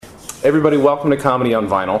Everybody, welcome to Comedy on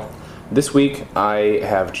Vinyl. This week, I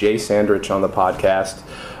have Jay Sandrich on the podcast.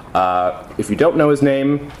 If you don't know his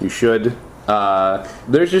name, you should.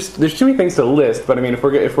 There's too many things to list, but I mean, if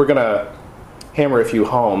we're gonna hammer a few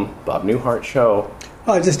home, Bob Newhart show.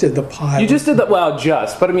 I just did the pilot. You just did that. Well,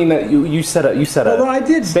 but I mean that you set a I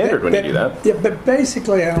did standard when you do that. Yeah, but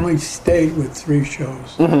basically, I only stayed with 3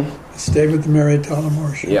 shows. Mm-hmm. I stayed with the Mary Tyler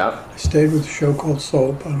Moore Show. Yeah. I stayed with a show called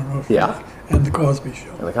Soap. I don't know if and the Cosby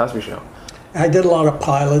Show. And the Cosby Show. I did a lot of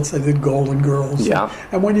pilots. I did Golden Girls. Yeah.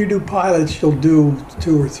 And when you do pilots, you'll do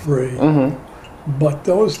 2 or 3. Mm-hmm. But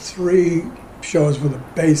those 3 shows were the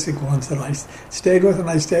basic ones that I stayed with, and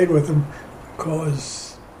I stayed with them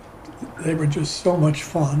because they were just so much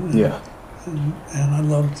fun. And I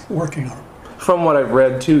loved working on them. From what I've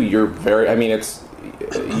read, too, you're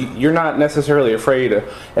you're not necessarily afraid,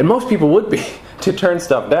 and most people would be, to turn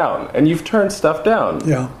stuff down. And you've turned stuff down.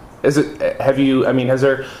 Yeah. Has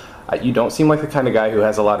there... You don't seem like the kind of guy who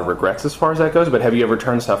has a lot of regrets as far as that goes, but have you ever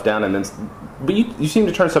turned stuff down and then... But you seem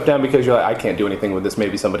to turn stuff down because you're like, I can't do anything with this,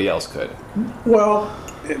 maybe somebody else could. Well,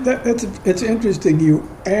 it's interesting you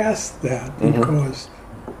asked that because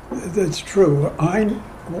that's true. At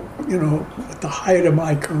the height of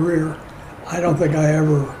my career, I don't think I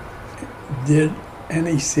ever did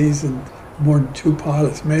any season more than 2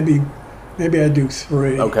 pilots. Maybe I do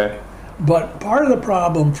 3. Okay. But part of the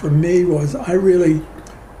problem for me was I really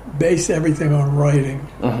based everything on writing.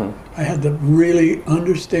 Mm-hmm. I had to really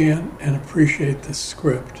understand and appreciate the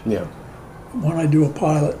script when I do a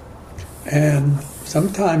pilot. And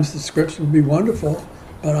sometimes the scripts would be wonderful,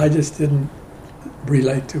 but I just didn't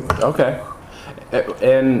relate to it. Okay.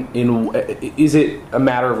 And is it a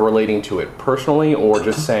matter of relating to it personally, or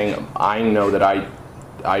just saying, I know that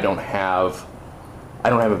I don't have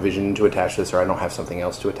a vision to attach to this, or I don't have something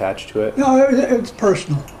else to attach to it? No, it's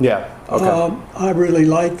personal. Yeah. Okay. I really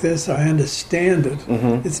like this. I understand it.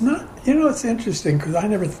 Mm-hmm. It's not, it's interesting because I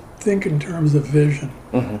never think in terms of vision.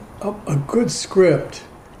 Mm-hmm. A good script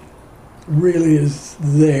really is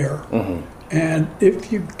there. Mm-hmm. And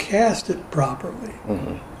if you cast it properly,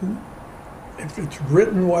 if it's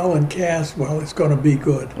written well and cast well, it's going to be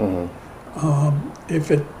good. Mm-hmm.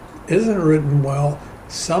 If it isn't written well,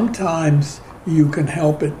 sometimes you can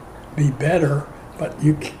help it be better, but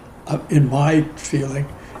in my feeling,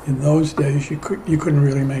 in those days, you couldn't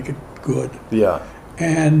really make it good. Yeah.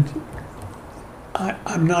 And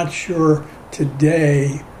I'm not sure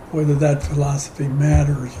today whether that philosophy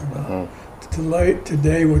matters or not. Mm-hmm.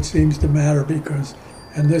 Today, what seems to matter because,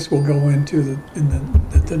 and this will go into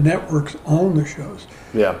the networks own the shows.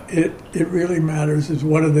 Yeah. It really matters is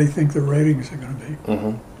what do they think the ratings are going to be.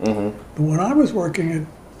 Mm-hmm. Mm-hmm. But when I was working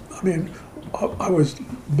I was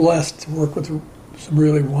blessed to work with some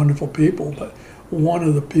really wonderful people, but one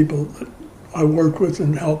of the people that I worked with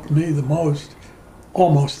and helped me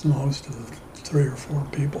almost the most of the 3 or 4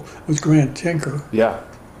 people, was Grant Tinker. Yeah.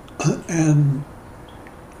 And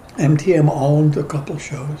MTM owned a couple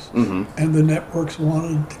shows, and the networks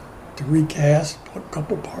wanted to recast a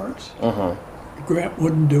couple parts. Grant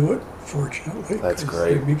wouldn't do it, fortunately. That's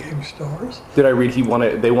great. They became stars. Did I read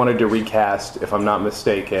they wanted to recast, if I'm not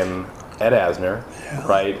mistaken, Ed Asner,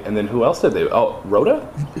 right? And then who else did they? Oh, Rhoda?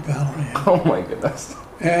 Valerie. Oh my goodness.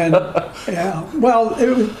 And well, it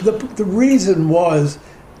was, the reason was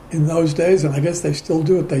in those days, and I guess they still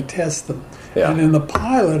do it. They test them. Yeah. And in the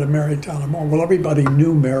pilot of Mary Tyler Moore, well, everybody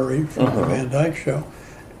knew Mary from the Van Dyke Show,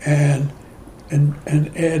 and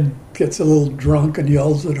Ed gets a little drunk and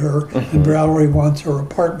yells at her, and Valerie wants her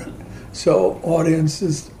apartment. So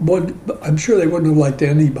audiences I'm sure they wouldn't have liked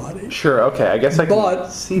anybody. Sure, okay, I guess I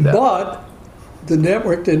can see that. But the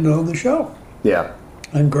network didn't own the show. Yeah.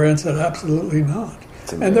 And Grant said, absolutely not.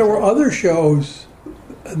 And there were other shows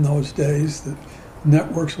in those days that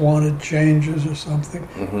networks wanted changes or something.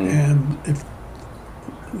 And if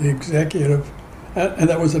the executive, and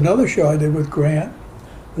there was another show I did with Grant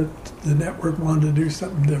that the network wanted to do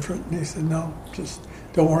something different. And he said, no, just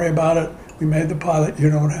don't worry about it. We made the pilot. You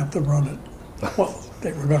don't have to run it. Well,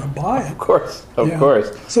 they were going to buy it. Of course.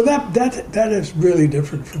 So that is really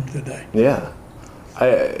different from today. Yeah.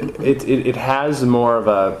 It has more of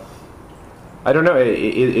a... I don't know.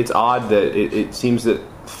 It's odd that it seems that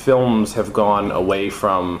films have gone away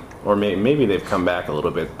from... Or maybe they've come back a little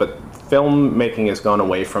bit, but filmmaking has gone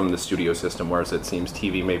away from the studio system, whereas it seems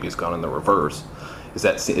TV maybe has gone in the reverse. Is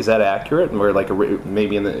that accurate? Where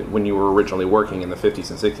maybe when you were originally working in the 50s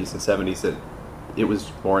and 60s and 70s that it was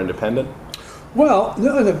more independent? Well,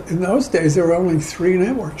 no, in those days there were only 3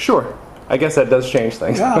 networks. Sure. I guess that does change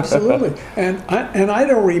things. Yeah, absolutely. And I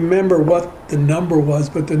don't remember what the number was,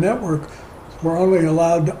 but the network were only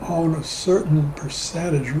allowed to own a certain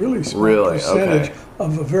percentage, really small percentage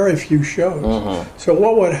of a very few shows. So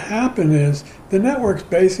what would happen is the networks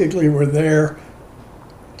basically were there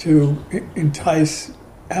to entice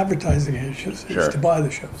advertising agencies to buy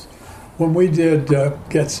the shows. When we did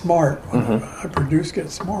Get Smart, when I produced Get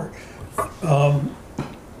Smart, I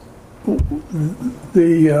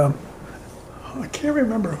can't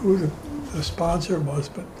remember who the sponsor was,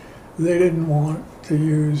 but they didn't want to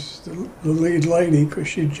use the lead lady because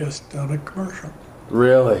she'd just done a commercial.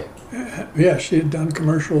 Really? Yeah, she had done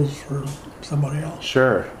commercials for somebody else.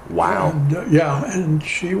 Sure. Wow. And, and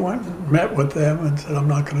she went and met with them and said, I'm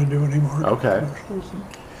not going to do any more commercials.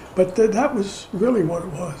 But that was really what it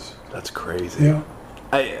was. That's crazy. Yeah.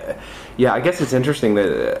 I guess it's interesting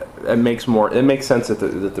that it makes sense that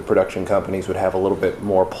the production companies would have a little bit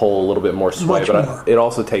more pull, a little bit more sway. Much more. It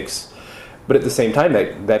also takes, but at the same time,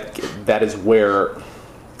 that is where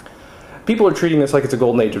people are treating this like it's a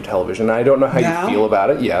golden age of television. I don't know how you feel about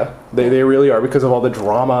it. Yeah, they really are because of all the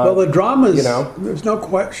drama. Well, the dramas, there's no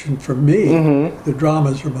question for me, the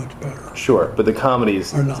dramas are much better. Sure, but the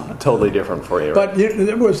comedies are not totally different for you. Right? But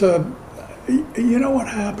there was what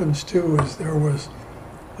happens too is there was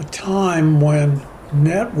a time when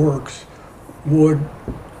networks would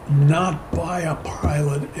not buy a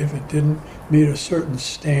pilot if it didn't meet a certain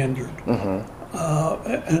standard.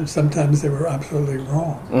 And sometimes they were absolutely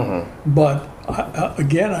wrong. But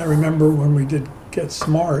again, I remember when we did Get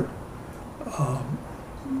Smart,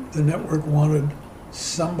 the network wanted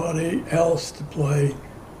somebody else to play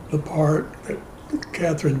the part that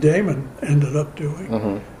Catherine Damon ended up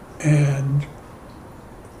doing. And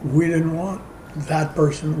we didn't want that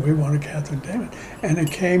person, we wanted Catherine Damon. And it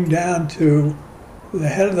came down to the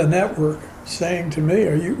head of the network saying to me,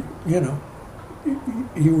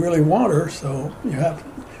 you really want her, so I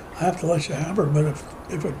have to let you have her, but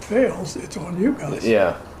if it fails, it's on you guys.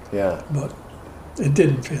 Yeah. But it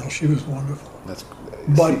didn't fail. She was wonderful.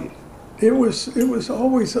 But it was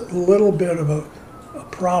always a little bit of a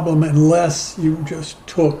problem unless you just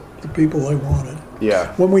took the people they wanted.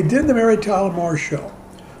 Yeah. When we did the Mary Tyler Moore Show,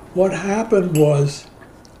 what happened was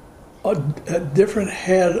a different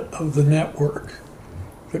head of the network,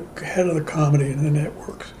 the head of the comedy in the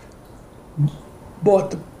networks,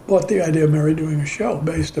 bought the idea of Mary doing a show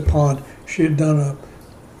based upon she had done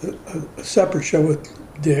a separate show with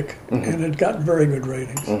Dick and had gotten very good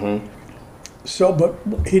ratings. So, but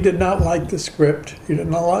he did not like the script. He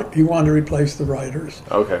wanted to replace the writers.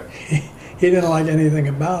 Okay. He didn't like anything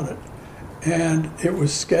about it, and it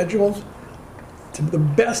was scheduled. To the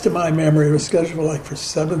best of my memory, it was scheduled for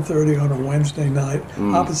 7:30 on a Wednesday night,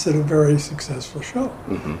 opposite a very successful show.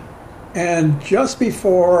 And just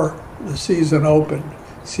before the season opened,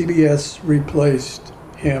 CBS replaced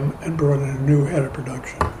him and brought in a new head of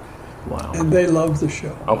production. Wow. And they loved the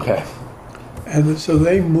show. Okay. And so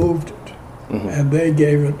they moved it, and they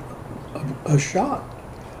gave it a shot.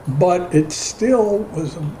 But it still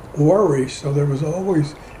was a worry, so there was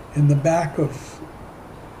always in the back of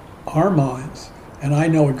our minds, and I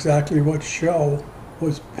know exactly what show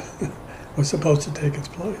was supposed to take its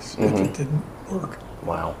place if it didn't work.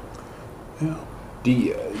 Wow. Yeah.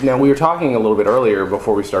 Now we were talking a little bit earlier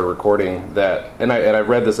before we started recording that, and I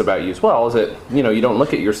read this about you as well, is that you don't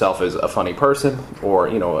look at yourself as a funny person or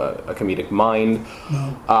a comedic mind,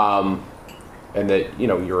 and that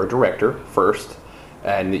you're a director first,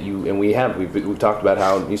 and that we've talked about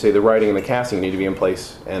how you say the writing and the casting need to be in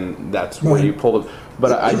place, and that's where you pull them.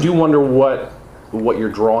 But I do wonder what you're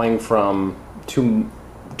drawing from to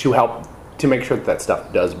help to make sure that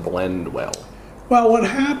stuff does blend well. Well, what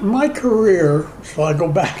happened? My career. Shall I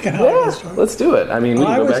go back and let's do it. I mean, we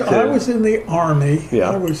can go back to. I was in the Army. Yeah.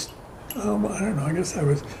 I was, I don't know. I guess I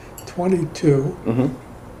was 22,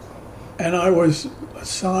 and I was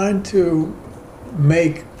assigned to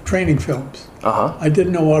make training films. I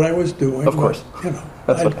didn't know what I was doing. Of course,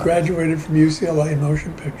 I graduated from UCLA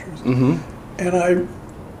Motion Pictures, and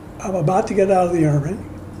I'm about to get out of the Army,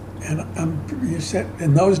 and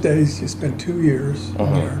in those days you spent 2 years in the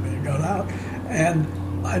Army and got out. And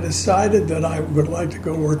I decided that I would like to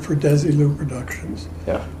go work for Desilu Productions.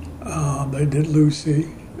 Yeah. They did Lucy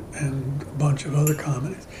and a bunch of other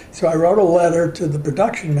comedies. So I wrote a letter to the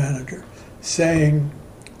production manager saying,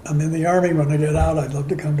 I'm in the Army. When I get out, I'd love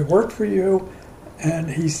to come to work for you. And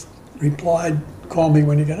he replied, call me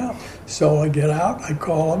when you get out. So I get out, I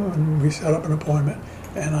call him, and we set up an appointment.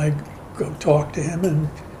 And I go talk to him, and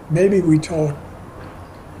maybe we talked.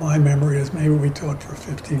 My memory is maybe we talked for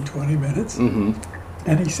 15, 20 minutes. And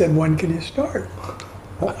he said, when can you start?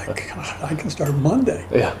 oh my God, I can start Monday.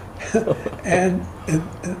 Yeah. and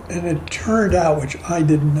it turned out, which I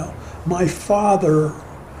didn't know,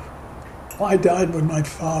 I died when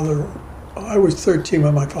I was 13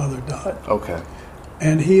 when my father died. Okay.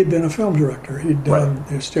 And he had been a film director. He'd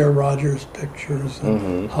done Stair Rogers pictures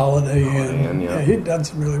and Holiday Inn. Yeah, he'd done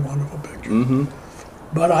some really wonderful pictures. Mm-hmm.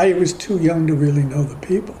 But I was too young to really know the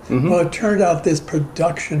people. Mm-hmm. Well, it turned out this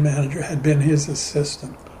production manager had been his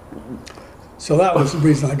assistant. So that was the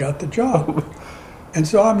reason I got the job. And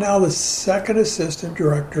so I'm now the second assistant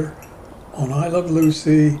director on I Love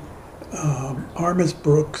Lucy, Armis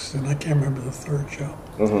Brooks, and I can't remember the third show.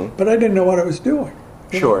 Mm-hmm. But I didn't know what I was doing.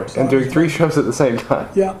 Sure, so and doing 3 shows at the same time.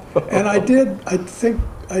 Yeah, and I think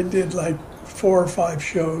I did like 4 or 5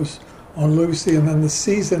 shows on Lucy, and then the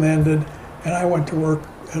season ended, and I went to work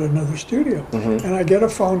at another studio. Mm-hmm. And I get a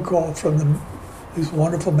phone call from this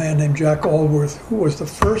wonderful man named Jack Allworth, who was the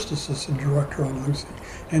first assistant director on Lucy,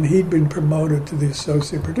 and he'd been promoted to the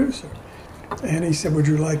associate producer. And he said, would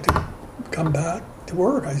you like to come back to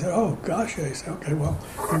work? I said, oh, gosh. He said, okay, well,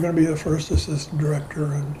 you're going to be the first assistant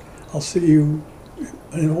director, and I'll see you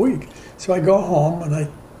in a week. So I go home and I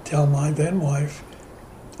tell my then wife,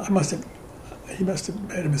 he must have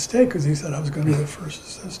made a mistake because he said I was going to be the first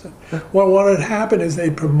assistant. Well, what had happened is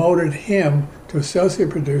they promoted him to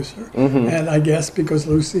associate producer, and I guess because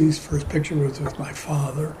Lucy's first picture was with my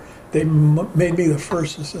father, they made me the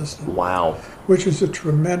first assistant. Wow. Which is a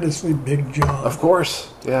tremendously big job. Of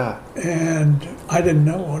course, yeah. And I didn't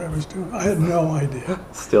know what I was doing. I had no idea.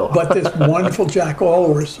 Still. But this wonderful Jack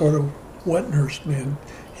Allworth sort of wet-nursed me, and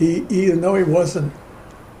even though he was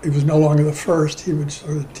no longer the first, he would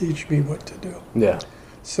sort of teach me what to do. Yeah.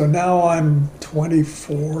 So now I'm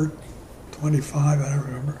 24, 25, I don't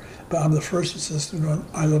remember, but I'm the first assistant on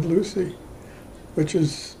I Love Lucy, which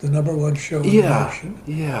is the #1 show in the nation.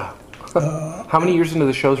 Yeah. How many years into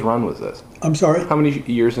the show's run was this? I'm sorry? How many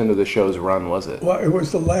years into the show's run was it? Well, it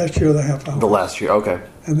was the last year of the half hour. The last year, okay.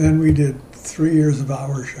 And then we did 3 years of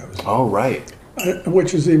hour shows. Oh, right.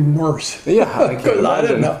 Which is even worse. Yeah, I can imagine. I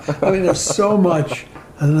don't know. I mean, there's so much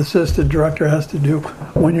an assistant director has to do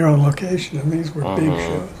when you're on location, and these were big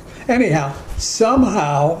shows. Anyhow,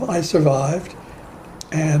 somehow I survived,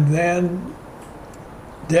 and then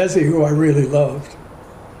Desi, who I really loved,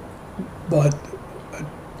 but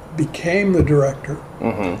became the director,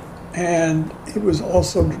 and he was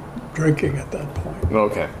also drinking at that point.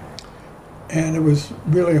 Okay. And it was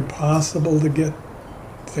really impossible to get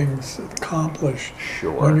things accomplished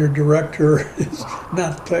when your director is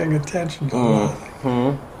not paying attention to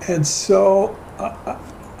anything. And so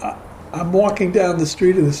I'm walking down the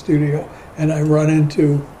street of the studio, and I run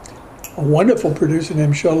into a wonderful producer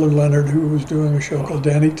named Sheldon Leonard, who was doing a show called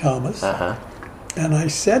Danny Thomas. And I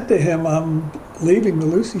said to him, I'm leaving the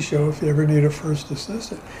Lucy show if you ever need a first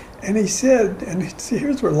assistant. And he said, and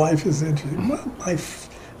here's where life is interesting, well,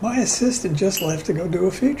 my assistant just left to go do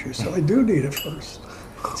a feature, so I do need a first.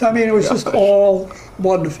 So, I mean, it was just all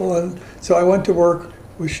wonderful. And so I went to work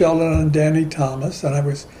with Sheldon and Danny Thomas, and I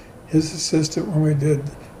was his assistant when we did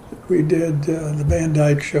the Van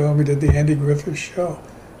Dyke show, and we did the Andy Griffith show.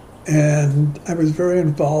 And I was very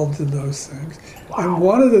involved in those things. Wow. And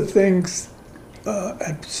one of the things,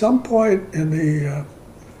 at some point in the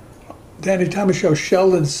Danny Thomas show,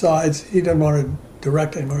 Sheldon decides he didn't want to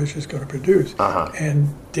direct anymore, he's just going to produce.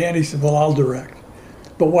 And Danny said, well, I'll direct.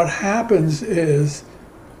 But what happens is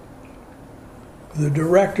the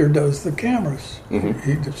director does the cameras.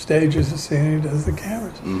 He stages the scene, he does the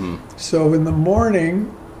cameras. So in the morning,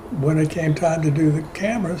 when it came time to do the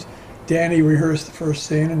cameras, Danny rehearsed the first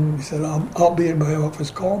scene, and he said, I'll be in my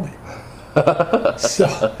office, call me. So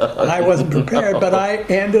I wasn't prepared, but I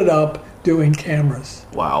ended up doing cameras.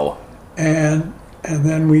 Wow. And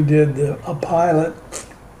then we did a pilot,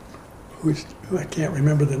 who I can't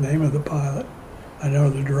remember the name of the pilot. I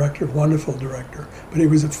know the director, wonderful director, but he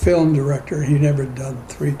was a film director. He'd never done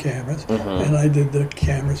 3 cameras, and I did the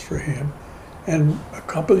cameras for him. And a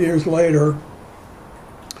couple of years later,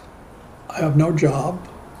 I have no job,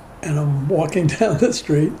 and I'm walking down the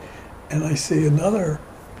street, and I see another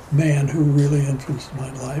man who really influenced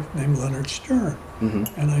my life named Leonard Stern.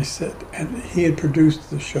 And I said, and he had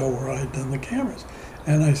produced the show where I had done the cameras.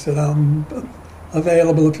 And I said, I'm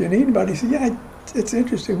available if you need anybody. He said, yeah, it's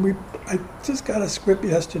interesting. I just got a script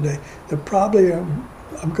yesterday that probably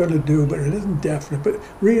I'm going to do, but it isn't definite. But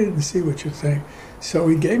read it and see what you think. So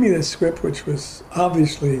he gave me this script, which was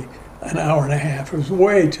obviously an hour and a half. It was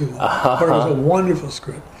way too long, but it was a wonderful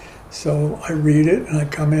script. So I read it, and I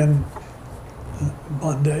come in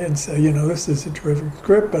Monday and say, this is a terrific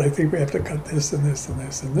script, but I think we have to cut this and this and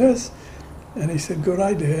this and this. And he said, good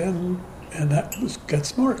idea. And and that was Get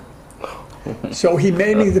Smart. So he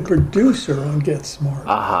made me the producer on Get Smart.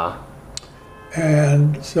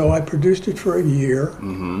 And so I produced it for a year.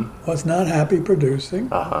 Was not happy producing,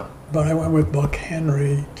 but I went with Buck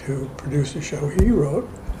Henry to produce a show he wrote,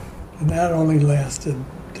 and that only lasted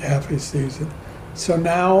half a season. So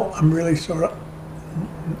now I'm really sort of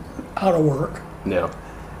out of work. Yeah.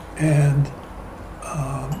 And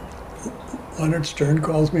Leonard Stern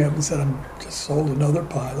calls me up and said, I'm just sold another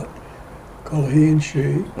pilot called He and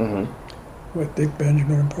She with Dick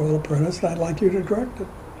Benjamin and Paula Prentice, and I'd like you to direct it.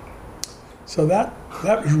 So that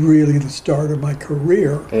was really the start of my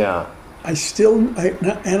career. Yeah. I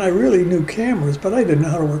really knew cameras, but I didn't know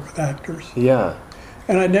how to work with actors. Yeah.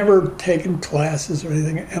 And I'd never taken classes or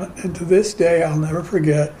anything. And to this day, I'll never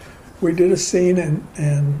forget, we did a scene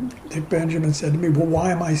and Dick Benjamin said to me, well,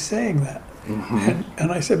 why am I saying that?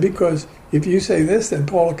 And I said, because if you say this, then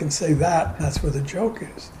Paula can say that, and that's where the joke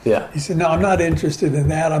is. Yeah. He said, no, I'm not interested in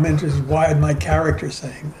that. I'm interested in why is my character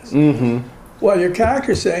saying this? Well, your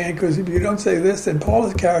character's saying it because if you don't say this, then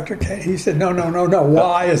Paula's character can't. He said, no.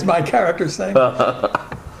 Why is my character saying it?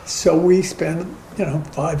 So we spent,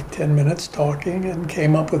 5-10 minutes talking and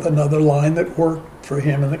came up with another line that worked for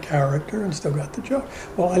him and the character and still got the joke.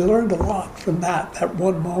 Well, I learned a lot from that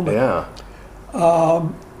one moment. Yeah.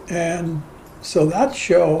 And so that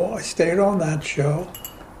show, I stayed on that show,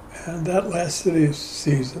 and that lasted a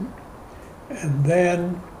season. And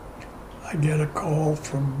then I get a call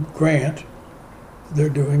from Grant. They're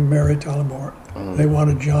doing Mary Tyler Moore. They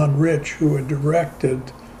wanted John Rich, who had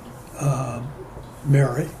directed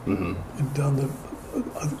Mary and done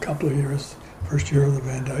a couple of years, first year of the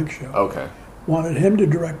Van Dyke Show. Okay. Wanted him to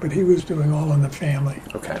direct, but he was doing All in the Family.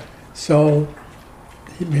 Okay. So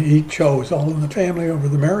he chose All in the Family over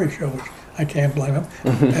the Mary Show, which I can't blame him.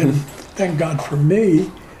 And thank God for me,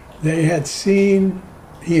 they had seen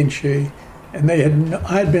He and She, and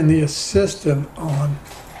I'd been the assistant on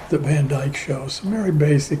the Van Dyke Show, so Mary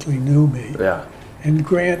basically knew me. Yeah. And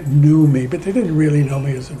Grant knew me, but they didn't really know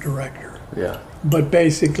me as a director. Yeah. But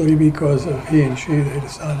basically because of He and She, they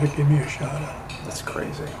decided to give me a shot at it. That's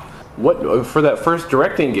crazy. What for that first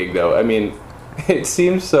directing gig though? I mean, it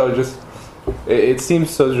seems so just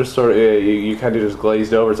sort of you kind of just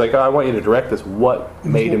glazed over. It's like, oh, I want you to direct this. What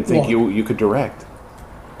made him think you could direct?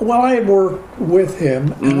 Well, I had worked with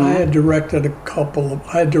him, and I had directed a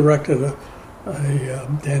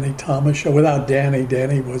Danny Thomas show. Without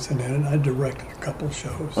Danny wasn't in it. I directed a couple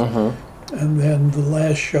shows. And then the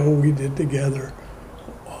last show we did together,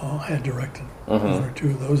 I had directed one or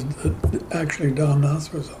two of those. Actually, Don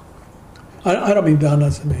Knotts was I don't mean Don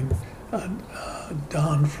Knotts, I mean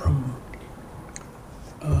Don from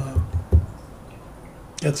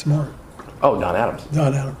Get Smart. Oh, Don Adams.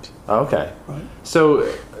 Don Adams. Oh, okay. Right.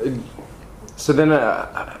 So then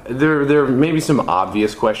there may be some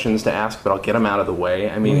obvious questions to ask, but I'll get them out of the way.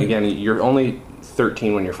 I mean, again, you're only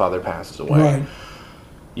 13 when your father passes away. Right.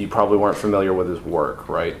 You probably weren't familiar with his work,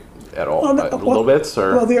 right, at all? Little bits?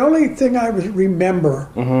 Or? Well, the only thing I remember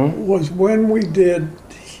was when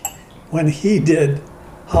he did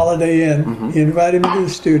Holiday Inn. He invited me to the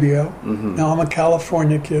studio. Now, I'm a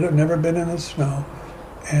California kid. I've never been in the snow.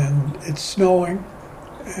 And it's snowing.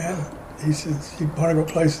 And he says, you want to go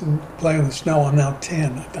play in the snow? I'm now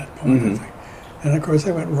 10 at that point, I think. And, of course,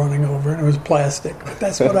 I went running over, and it was plastic. But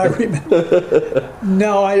that's what I remember.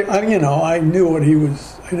 No, I knew what he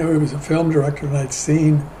was. I knew he was a film director, and I'd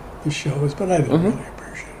seen the shows, but I didn't really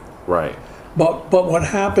appreciate it. Right. But what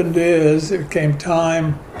happened is it came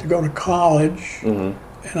time to go to college, and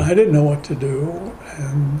I didn't know what to do.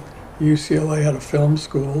 And UCLA had a film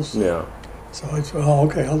school. So I said,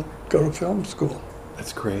 okay, I'll go to film school.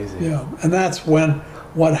 That's crazy. Yeah, and that's when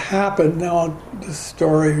what happened. Now, this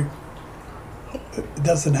story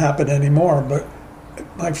doesn't happen anymore, but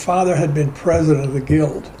my father had been president of the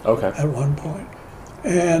Guild at one point.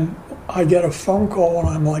 And I get a phone call when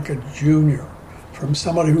I'm like a junior from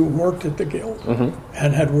somebody who worked at the Guild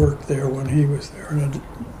and had worked there when he was there and had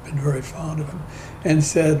been very fond of him, and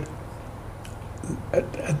said,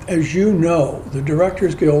 as you know, the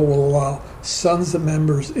Directors Guild will allow sons of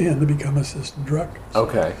members in to become assistant directors.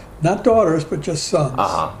 Okay. Not daughters, but just sons.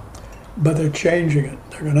 But they're changing it.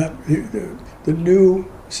 They're going to have, the new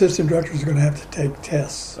assistant directors are going to have to take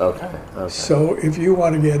tests. Okay. So if you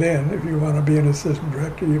want to get in, if you want to be an assistant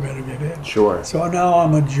director, you better get in. Sure. So now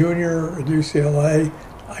I'm a junior at UCLA.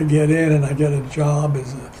 I get in and I get a job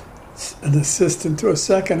as an assistant to a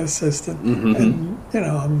second assistant.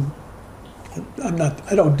 And,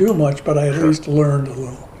 I don't do much, but I at least learned a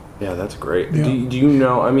little. Yeah, that's great. Yeah. Do you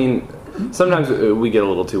know, I mean, sometimes we get a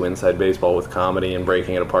little too inside baseball with comedy and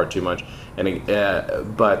breaking it apart too much.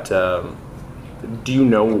 But do you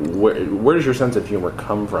know where does your sense of humor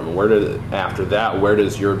come from? Where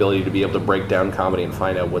does your ability to be able to break down comedy and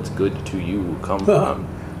find out what's good to you come from?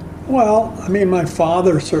 Well, I mean, my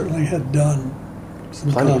father certainly had done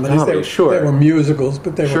some comedies. They were musicals,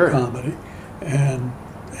 but they were comedy. And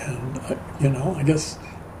I guess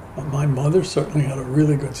my mother certainly had a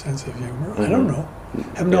really good sense of humor. I don't know.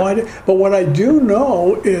 I have no idea. But what I do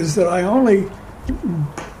know is that I only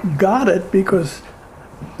got it because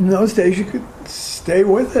in those days you could stay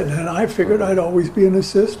with it, and I figured I'd always be an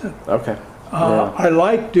assistant. Okay. I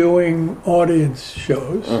like doing audience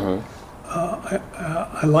shows.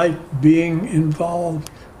 I like being involved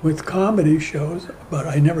with comedy shows, but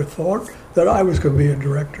I never thought that I was going to be a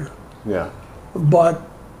director. Yeah. But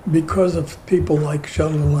because of people like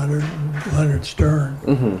Sheldon Leonard and Leonard Stern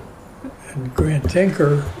and Grant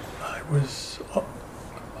Tinker, I was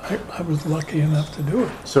lucky enough to do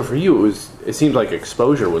it. So for you, it seemed like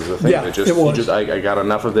exposure was the thing. Yeah, it was. I got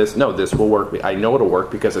enough of this. No, this will work. I know it'll work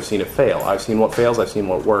because I've seen it fail. I've seen what fails. I've seen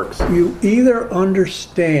what works. You either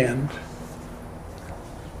understand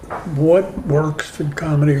what works in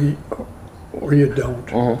comedy or you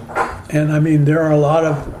don't. And I mean, there are a lot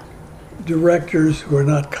of directors who are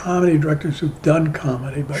not comedy directors who've done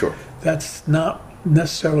comedy, but that's not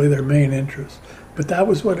necessarily their main interest. But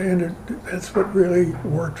that's what really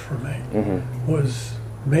worked for me, was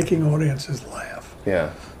making audiences laugh.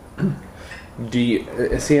 Yeah. Do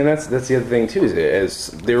you see? And that's the other thing too.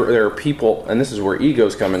 Is there are people, and this is where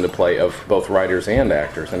egos come into play of both writers and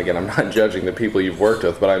actors. And again, I'm not judging the people you've worked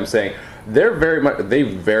with, but I'm saying they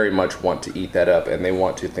very much want to eat that up, and they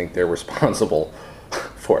want to think they're responsible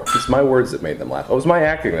for it. It's my words that made them laugh. It was my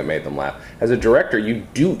acting that made them laugh. As a director,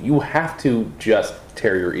 you have to just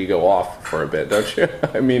tear your ego off for a bit, don't you?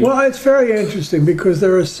 I mean, well, it's very interesting because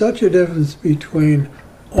there is such a difference between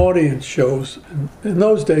audience shows. In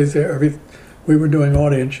those days, we were doing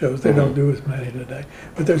audience shows. They don't do as many today.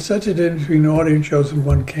 But there's such a difference between audience shows and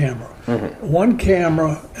one camera. One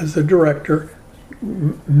camera, as a director,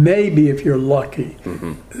 maybe if you're lucky,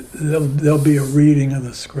 there'll be a reading of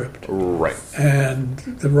the script. Right. And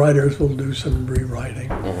the writers will do some rewriting.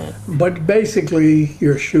 But basically,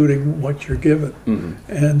 you're shooting what you're given.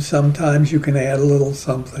 And sometimes you can add a little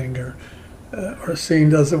something, or a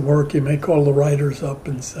scene doesn't work. You may call the writers up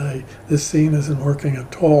and say, this scene isn't working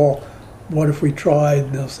at all. What if we tried?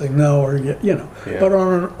 And they'll say no, or Yeah. But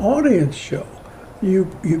on an audience show, you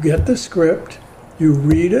get the script, you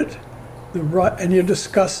read it, and you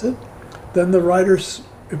discuss it. Then the writers,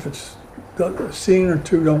 if it's a scene or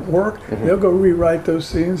two don't work, they'll go rewrite those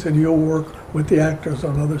scenes, and you'll work with the actors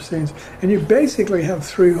on other scenes. And you basically have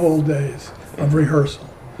 3 whole days of rehearsal.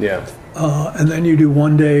 Yeah. And then you do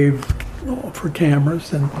 1 day for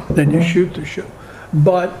cameras, and then you shoot the show.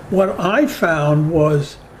 But what I found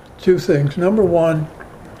was 2 things. Number one,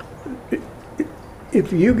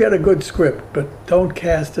 if you get a good script but don't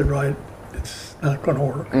cast it right, it's not going to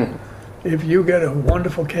work. If you get a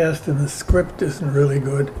wonderful cast and the script isn't really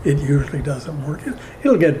good, it usually doesn't work.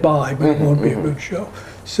 It'll get by, but it won't be a good show.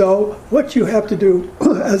 So what you have to do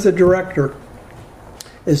as a director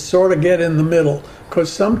is sort of get in the middle,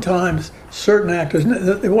 because sometimes certain actors,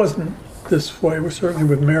 it wasn't this way, it was certainly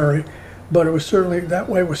with Mary, but it was certainly that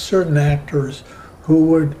way with certain actors who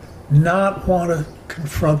would not want to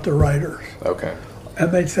confront the writers. Okay. And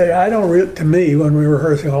they'd say, to me, when we were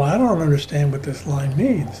rehearsing, I don't understand what this line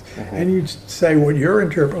means. And you'd say what you're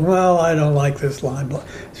interpreting, well, I don't like this line.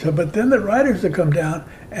 So, but then the writers would come down,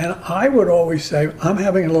 and I would always say, I'm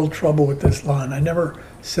having a little trouble with this line. I never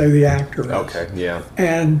say the actor is. Okay, yeah.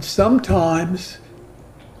 And sometimes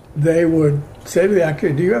they would say to the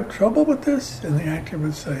actor, do you have trouble with this? And the actor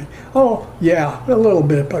would say, oh, yeah, a little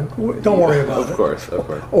bit, but don't worry about it. Of course.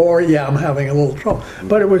 Or, yeah, I'm having a little trouble.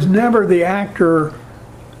 But it was never the actor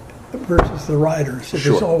versus the writers. It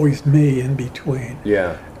was always me in between.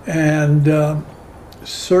 Yeah. And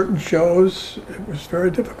certain shows, it was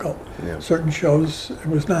very difficult. Yeah. Certain shows, it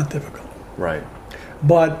was not difficult. Right.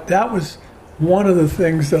 But that was one of the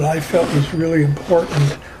things that I felt was really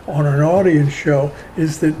important on an audience show,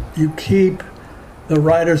 is that you keep the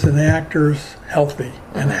writers and the actors healthy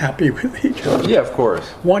and happy with each other. Yeah, of course.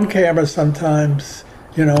 One camera sometimes,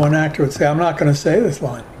 an actor would say, I'm not going to say this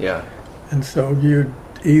line. Yeah. And so you'd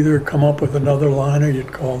either come up with another line or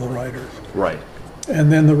you'd call the writers. Right.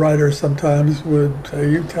 And then the writers sometimes would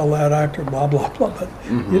say, you tell that actor, blah, blah, blah. But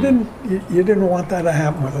you didn't want that to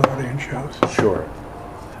happen with audience shows. Sure.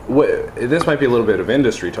 This might be a little bit of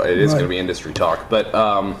industry talk. It is going to be industry talk. But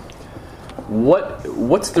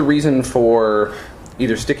what's the reason for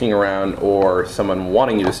either sticking around or someone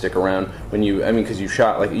wanting you to stick around when you, I mean, because you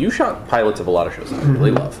shot pilots of a lot of shows that I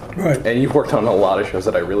really love. Right. And you've worked on a lot of shows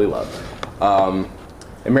that I really love.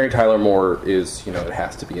 And Mary Tyler Moore is, it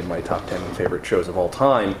has to be in my top 10 favorite shows of all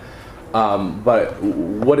time. But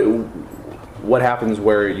what happens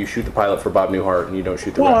where you shoot the pilot for Bob Newhart and you don't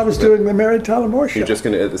shoot the rest? Well, I was doing the Mary Tyler Moore show. You're just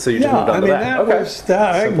going to, so you just moved on to that.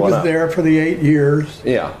 I was there for the 8 years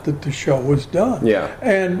that the show was done. Yeah.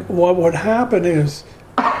 And what would happen is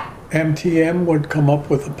MTM would come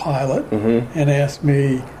up with a pilot and ask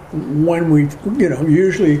me when we,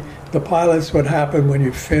 usually the pilots would happen when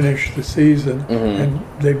you finish the season and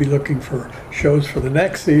they'd be looking for shows for the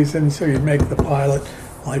next season, so you'd make the pilot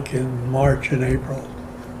like in March and April,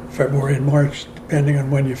 February and March, depending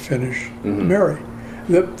on when you finish Mary.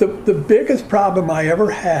 The biggest problem I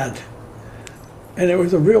ever had, and it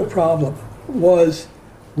was a real problem, was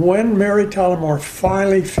when Mary Tyler Moore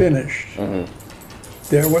finally finished,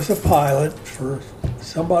 there was a pilot for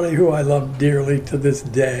somebody who I love dearly to this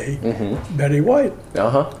day, Betty White.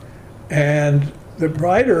 And the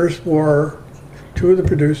writers were two of the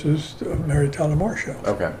producers of Mary Tyler Moore shows.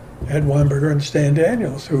 Okay. Ed Weinberger and Stan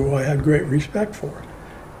Daniels, who I had great respect for.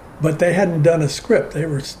 But they hadn't done a script. They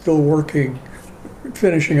were still working,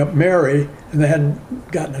 finishing up Mary, and they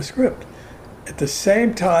hadn't gotten a script. At the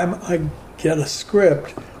same time, I get a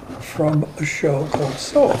script from a show called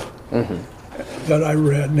Soap that I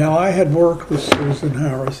read. Now, I had worked with Susan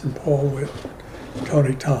Harris and Paul Witt,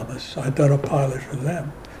 Tony Thomas. I'd done a pilot for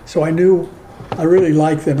them. So I really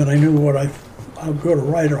liked them, and I knew how good a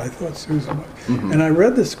writer I thought Susan was. And I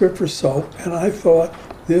read the script for Soap, and I thought,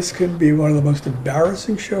 this can be one of the most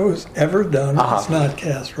embarrassing shows ever done. It's not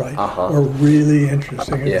cast right, or really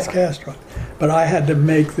interesting if it's cast right. But I had to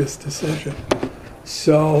make this decision.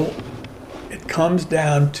 So it comes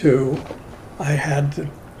down to, I had to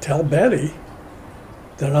tell Betty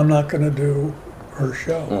that I'm not going to do her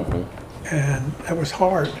show. And that was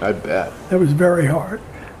hard. I bet. That was very hard.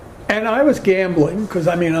 And I was gambling, because,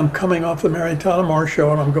 I'm coming off the Mary Tyler Moore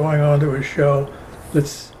show, and I'm going on to a show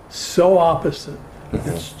that's so opposite.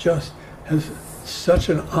 It's just has such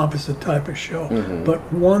an opposite type of show. But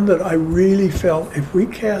one that I really felt, if we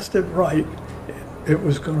cast it right, it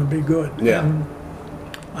was going to be good. Yeah. And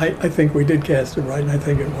I think we did cast it right, and I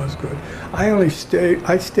think it was good. I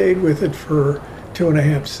stayed with it for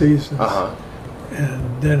 2.5 seasons.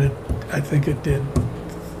 And then I think it did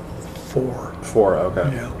 4. 4,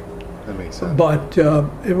 okay. Yeah. That makes sense. But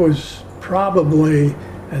it was probably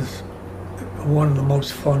one of the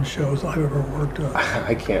most fun shows I've ever worked on.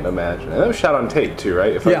 I can't imagine. And that was shot on tape too,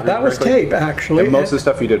 right? That was tape, actually. And most of the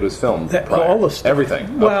stuff you did was filmed. All the stuff.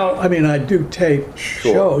 Everything. Well, I do tape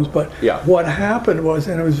shows, but what happened was,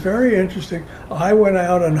 and it was very interesting, I went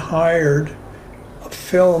out and hired a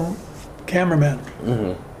film cameraman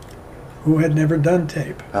who had never done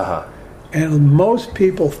tape. And most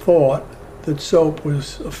people thought that Soap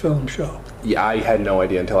was a film show. Yeah, I had no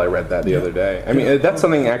idea until I read that the other day. I mean, that's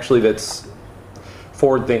something actually that's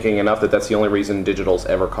forward-thinking enough that's the only reason digital's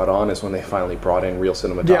ever caught on is when they finally brought in real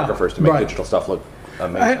cinematographers to make digital stuff look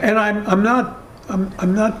amazing. And I'm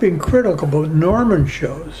not being critical, but Norman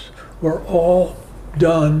shows were all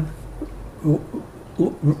done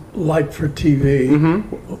like for TV.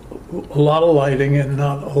 A lot of lighting and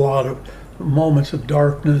not a lot of moments of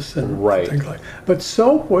darkness and things like that. But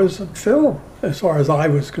Soap was a film as far as I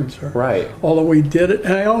was concerned. Right. Although we did it,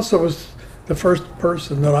 and I also was the first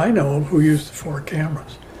person that I know of who used 4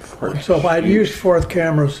 cameras. So if I had used 4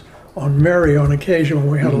 cameras on Mary on occasion when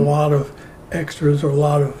we had a lot of extras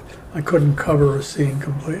or I couldn't cover a scene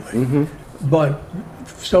completely. But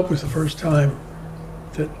Soap was the first time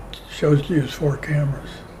that shows used 4 cameras.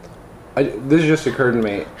 This just occurred to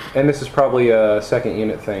me, and this is probably a second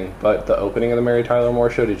unit thing, but the opening of the Mary Tyler Moore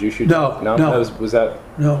show, did you shoot? No. Was that?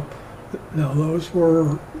 No, those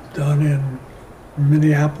were done in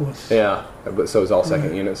Minneapolis. Yeah, but so it was all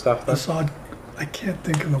second unit stuff then? I can't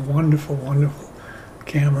think of the wonderful, wonderful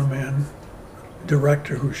cameraman,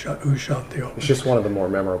 director who shot the opening. It's just one of the more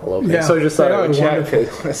memorable openings. Yeah, so I just thought I would check.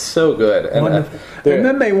 It's so good. And, and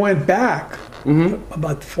then they went back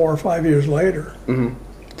about 4 or 5 years later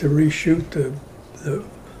to reshoot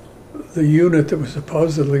the unit that was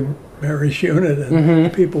supposedly Mary's unit,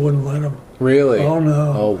 and people wouldn't let them. Really? Oh,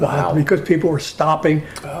 no. Oh, wow. Because people were stopping,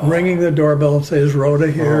 ringing the doorbell and saying, "Is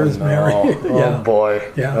Rhoda here? Is Mary?" Oh, boy.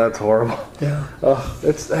 Yeah. That's horrible. Yeah. Oh,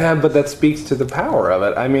 but that speaks to the power of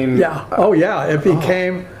it. I mean... Yeah. It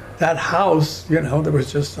became that house, there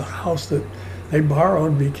was just a house that they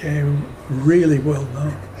borrowed, became really well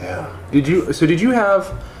known. Yeah. Did you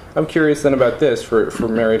have... I'm curious then about this, for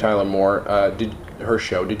Mary Tyler Moore, her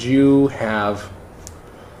show. Did you have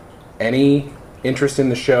any interest in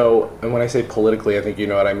the show? And when I say politically, I think you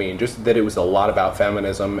know what I mean. Just that it was a lot about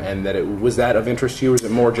feminism, and that it was that of interest to you, or was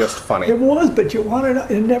it more just funny? It was, but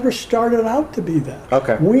it never started out to be that.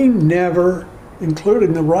 Okay. We never,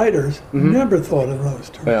 including the writers, never thought in those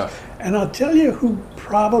terms. Yeah. And I'll tell you who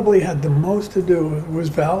probably had the most to do with it was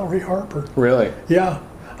Valerie Harper. Really? Yeah.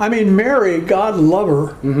 I mean, Mary, God love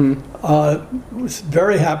her, was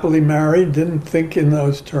very happily married, didn't think in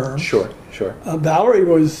those terms. Sure. Valerie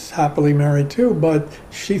was happily married too, but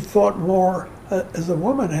she thought more as a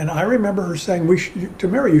woman. And I remember her saying, to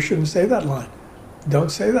Mary, you shouldn't say that line. Don't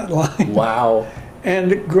say that line. Wow.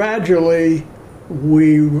 And gradually,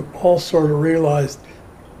 we all sort of realized,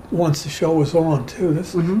 once the show was on too,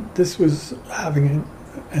 this was having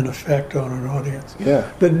an effect on an audience.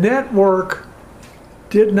 Yeah. The network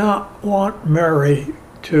did not want Mary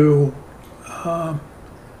to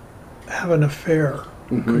have an affair,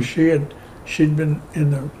 because she'd been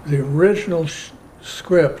in the original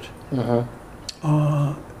script.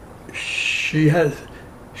 She had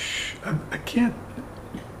I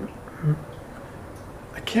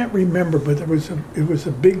can't remember, but it was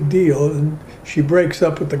a big deal, and she breaks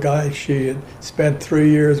up with the guy she had spent 3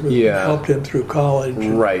 years with, helped him through college.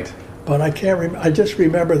 Right. But I can't I just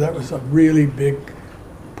remember that was a really big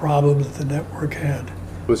problem that the network had.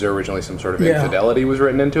 Was there originally some sort of infidelity was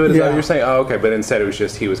written into it? Is that what you're saying? Oh, okay. But instead it was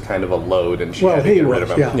just he was kind of a load, and she had to get rid of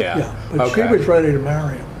him. Yeah. But she was ready to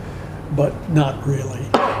marry him, but not really.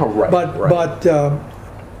 Right. But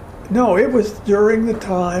no, it was during the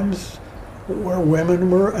times where women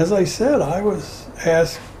were, as I said, I was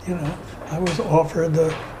asked, I was offered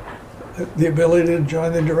the ability to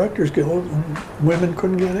join the Directors Guild, and women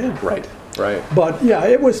couldn't get in. Right. But yeah,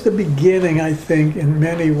 it was the beginning, I think, in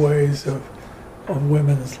many ways of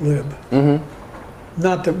women's lib.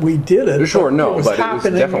 Not that we did it. Sure, no, it was but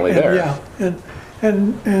happening, it was definitely there. Yeah,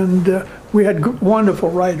 and we had wonderful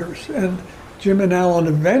writers, and Jim and Alan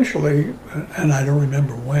eventually, and I don't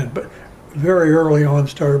remember when, but very early on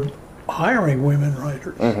started hiring women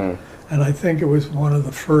writers. And I think it was one of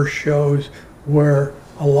the first shows where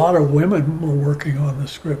a lot of women were working on the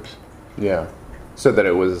scripts. Yeah. So that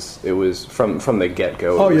it was from the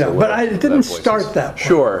get-go. Oh yeah, but it didn't start that way.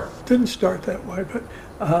 Sure. It didn't start that way,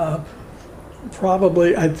 but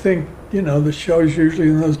probably I think, the shows usually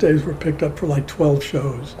in those days were picked up for like 12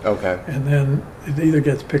 shows. Okay. And then it either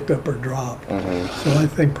gets picked up or dropped. So I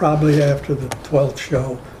think probably after the 12th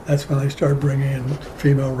show, that's when they started bringing in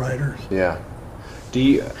female writers. Yeah.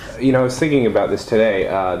 I was thinking about this today.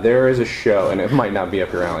 There is a show, and it might not be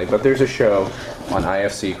up your alley, but there's a show on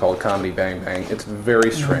IFC called Comedy Bang Bang. It's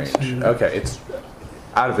very strange. Okay, it's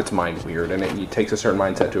out of its mind weird, and it takes a certain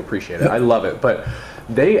mindset to appreciate it. I love it, but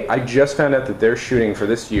I just found out that they're shooting for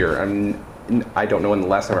this year. I don't know when the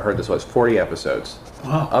last time I heard this was 40 episodes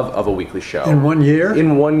of a weekly show. In 1 year?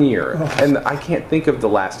 In 1 year. Oh. And I can't think of the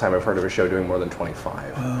last time I've heard of a show doing more than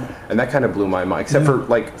 25. And that kind of blew my mind, except for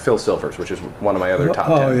like Phil Silvers, which is one of my other top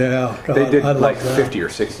 10. Oh, yeah. God, they did like that. 50 or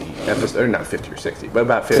 60 episodes, or not 50 or 60, but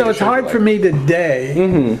about 50. So it's hard for me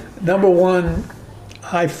today. Number one,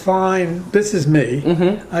 I find, this is me,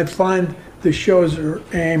 I find the shows are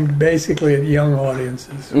aimed basically at young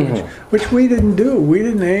audiences, which we didn't do. We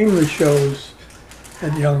didn't aim the shows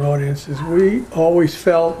at young audiences. We always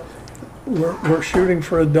felt we're shooting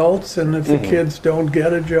for adults, and if the kids don't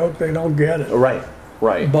get a joke, they don't get it. Right.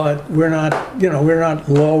 But we're not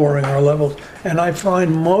lowering our levels. And I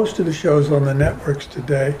find most of the shows on the networks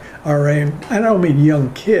today are aimed, I don't mean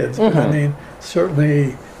young kids, but I mean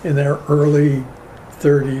certainly in their early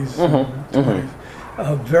 30s and 20s.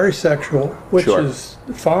 Very sexual, which is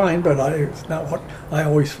fine, but it's not what I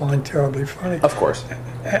always find terribly funny. Of course.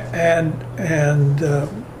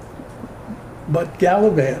 But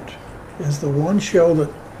Gallivant is the one show that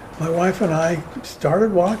my wife and I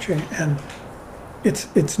started watching, and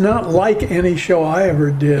it's not like any show I ever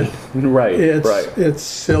did. Right. It's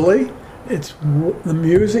silly. The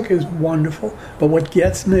music is wonderful, but what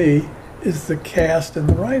gets me is the cast and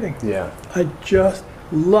the writing. Yeah. I just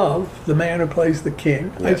love the man who plays the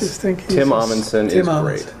king. Yes. I just think Tim Amundsen is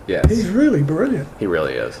great. Yes. He's really brilliant. He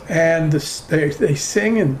really is. And they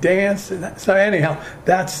sing and dance. So anyhow,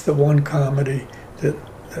 that's the one comedy that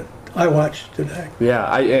I watched today.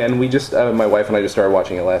 Yeah, and we just my wife and I just started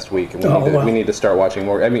watching it last week, and we need to start watching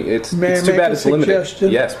more. I mean, it's too bad it's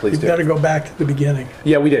limited. Yes, please do. You've got to go back to the beginning.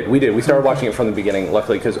 Yeah, we did. We started watching it from the beginning.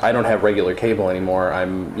 Luckily, because I don't have regular cable anymore.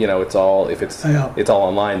 It's all it's all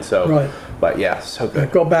online. So, right. But yeah, so good.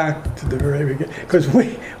 Go back to the very beginning, because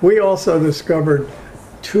we also discovered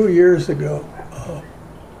 2 years ago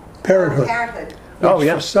Parenthood. Which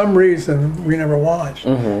for some reason we never watched.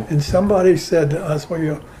 And somebody said to us,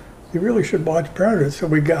 well, you really should watch Predator. So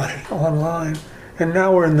we got it online. And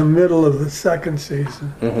now we're in the middle of the second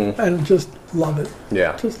season. And just love it.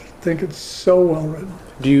 Yeah. Just think it's so well written.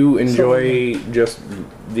 Do you enjoy just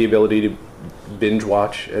the ability to binge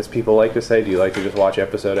watch, as people like to say? Do you like to just watch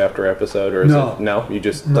episode after episode, or is it no? You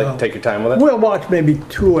just like take your time with it? We'll watch maybe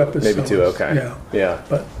 2 episodes. Maybe 2, okay. Yeah.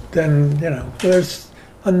 But then, there's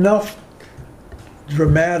enough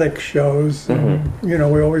dramatic shows. And,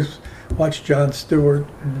 we always watch Jon Stewart.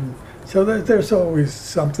 And so there's always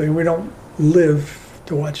something. We don't live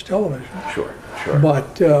to watch television. Sure.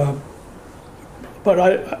 But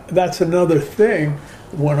that's another thing.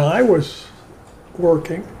 When I was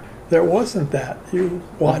working, there wasn't that. You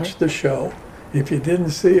watched the show. If you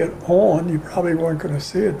didn't see it on, you probably weren't going to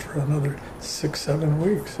see it for another 6, 7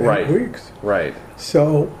 weeks, 8 weeks. Right.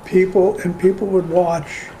 So people would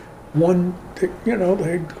watch the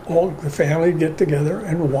family get together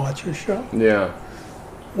and watch a show. Yeah.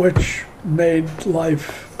 Which made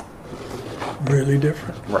life really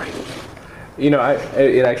different. Right.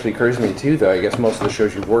 It actually occurs to me too, though. I guess most of the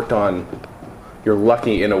shows you've worked on, you're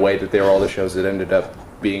lucky in a way that they were all the shows that ended up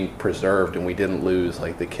being preserved, and we didn't lose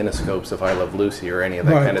like the kinescopes of I Love Lucy or any of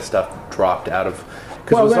that kind of stuff dropped out of.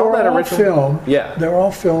 Well, they were all film. Yeah, they were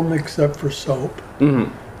all film except for Soap.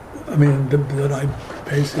 I mean, that I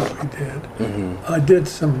basically did. I did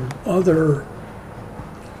some other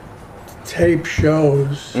tape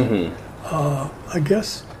shows. I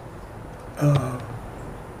guess I'm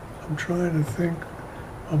trying to think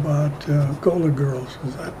about Golden Girls.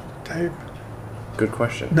 Was that tape? Good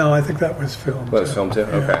question. No, I think that was film. That was film too?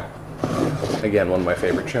 Yeah. Okay. Again, one of my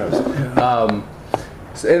favorite shows. Yeah.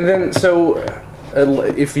 And then,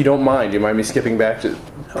 if you don't mind, do you mind me skipping back to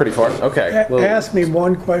pretty far? Okay. Ask me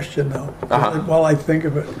one question, though, while I think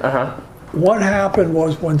of it. What happened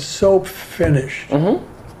was when Soap finished,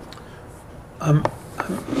 I'm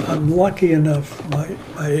lucky enough,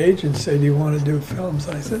 my agent said, "Do you want to do films?"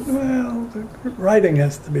 I said, "Well, the writing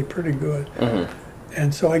has to be pretty good."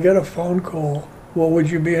 And so I get a phone call. Well, would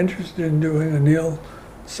you be interested in doing a Neil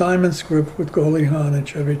Simon script with Goldie Hawn and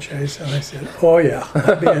Chevy Chase? And I said, "Oh yeah,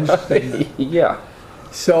 I'd be interested in that." Yeah.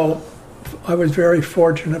 So I was very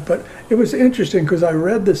fortunate, but it was interesting because I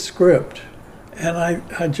read the script, and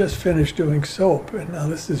I just finished doing Soap, and now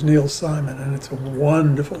this is Neil Simon, and it's a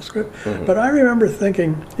wonderful script. But I remember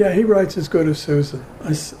thinking, yeah, he writes as good as Susan.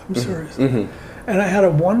 I'm serious. And I had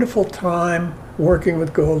a wonderful time working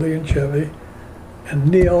with Goldie and Chevy, and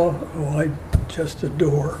Neil, who I just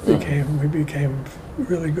adore, we became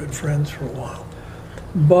really good friends for a while.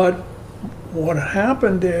 But what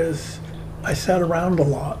happened is I sat around a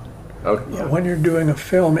lot. Okay. When you're doing a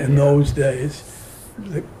film in those days,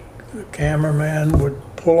 the cameraman would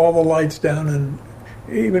pull all the lights down, and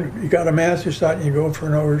even if you got a master shot and you go for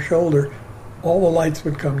an over shoulder, all the lights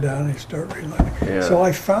would come down and you start relighting. Yeah. So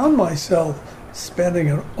I found myself spending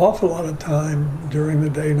an awful lot of time during the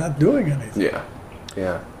day not doing anything.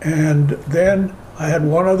 Yeah. And then I had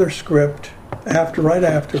one other script right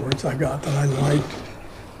afterwards I got that I liked,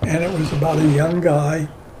 and it was about a young guy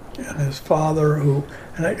and his father and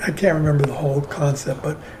I can't remember the whole concept,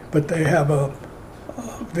 but they have a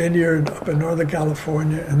vineyard up in Northern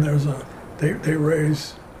California, and they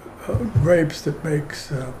raise grapes that makes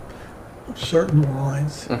certain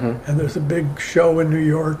wines, and there's a big show in New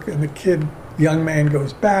York, and the young man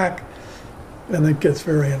goes back, and it gets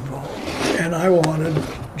very involved. And I wanted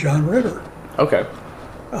John Ritter. Okay.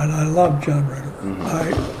 And I love John Ritter.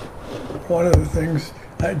 One of the things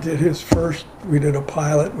I did we did a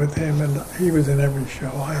pilot with him, and he was in every show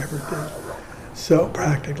I ever did. So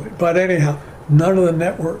practically. But anyhow, none of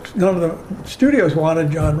the studios wanted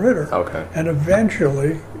John Ritter. Okay. And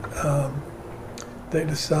eventually, they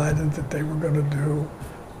decided that they were going to do,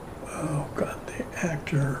 the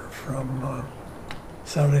actor from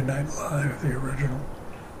Saturday Night Live, the original,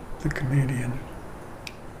 the comedian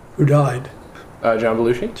who died. John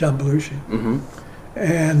Belushi? John Belushi.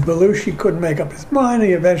 And Belushi couldn't make up his mind.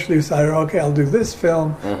 He eventually decided, okay, I'll do this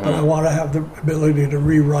film, but I want to have the ability to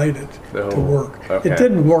rewrite it to work. Okay. It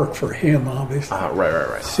didn't work for him, obviously.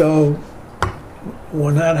 Right. So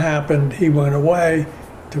when that happened, he went away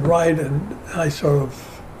to write, and I sort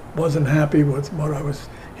of wasn't happy with what I was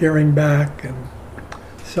hearing back. And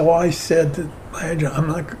so I said to my agent, I'm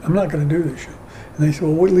not going to do this show. And they said,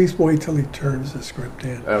 well, at least wait till he turns the script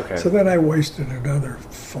in. Okay. So then I wasted another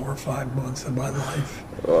 4 or 5 months of my life.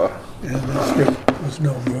 And the script was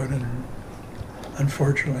no good, and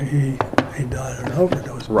unfortunately he died of an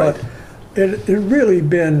overdose. Right. But it really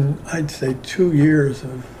been, I'd say, 2 years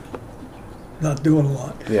of not doing a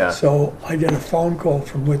lot. Yeah. So I get a phone call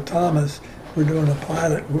from Whit Thomas, we're doing a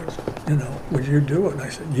pilot. Would you do it?" And I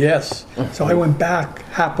said, "Yes." So I went back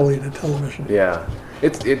happily to television. Yeah.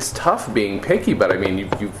 It's tough being picky, but I mean,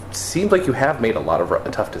 you seemed like you have made a lot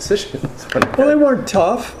of tough decisions. Well, they weren't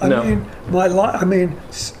tough. No. I mean,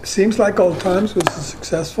 Seems Like Old Times was a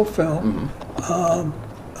successful film.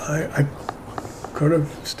 I could have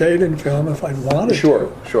stayed in film if I'd wanted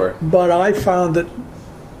to. Sure. But I found that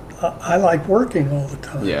I like working all the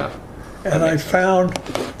time. Yeah. And I found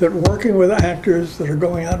that working with actors that are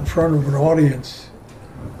going out in front of an audience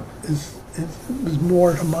was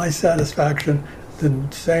more to my satisfaction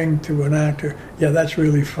than saying to an actor, "Yeah, that's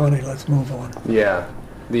really funny, let's move on." Yeah.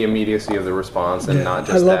 The immediacy of the response and not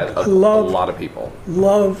just a lot of people.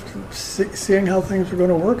 Loved seeing how things were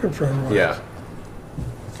going to work in front of an audience.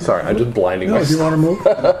 Yeah. Sorry, I'm just blinding myself. Do you want to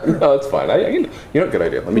move? No, it's fine. Good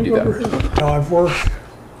idea. Let me do that. Now, I've worked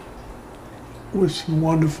with some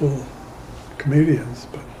wonderful comedians,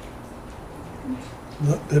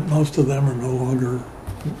 but most of them are no longer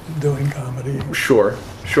doing comedy. Sure.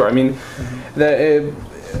 I mean,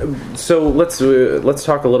 so let's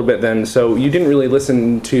talk a little bit then. So you didn't really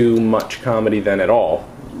listen to much comedy then at all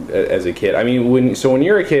as a kid. I mean, when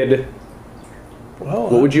you're a kid,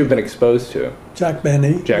 what would you have been exposed to? Jack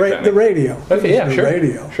Benny, Benny. The radio. Okay, yeah, sure.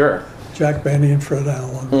 Radio. Sure. Jack Benny and Fred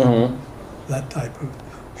Allen, that type of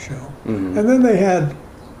show. And then they had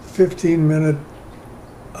 15-minute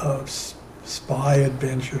spy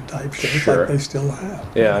adventure type shows like they still have.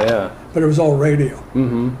 Yeah. But it was all radio.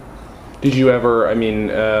 Did you ever,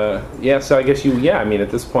 so I guess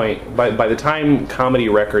at this point, by the time comedy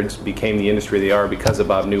records became the industry they are because of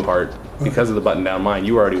Bob Newhart, because of the Button Down Mind,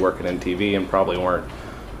 you were already working in TV and probably weren't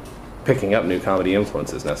picking up new comedy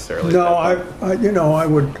influences necessarily. No, I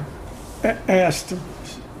would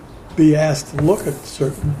be asked to look at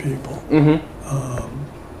certain people.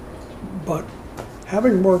 But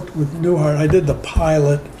having worked with Newhart, I did the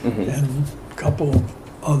pilot and a couple of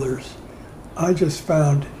others. I just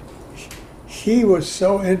found he was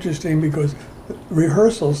so interesting because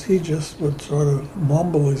rehearsals, he just would sort of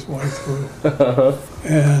mumble his way through.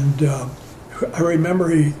 And I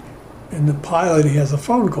remember in the pilot, he has a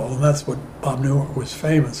phone call, and that's what Bob Newhart was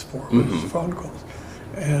famous for, was phone calls.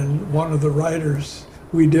 And one of the writers,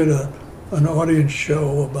 we did an audience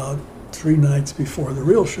show about 3 nights before the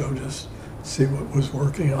real show, just to see what was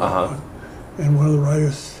working on. And one of the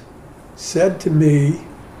writers said to me,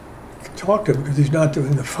 talk to him because he's not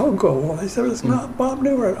doing the phone call. Well, I said, "It's not Bob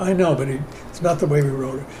Newhart." I know, but it's not the way we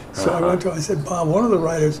wrote it. So I went to him, I said, "Bob, one of the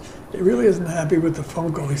writers, he really isn't happy with the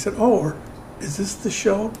phone call." He said, "Oh, is this the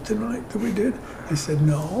show tonight that we did?" I said,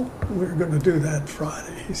 "No, we're going to do that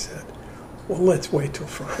Friday." He said, "Well, let's wait till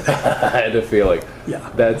Friday." I had a feeling. Yeah.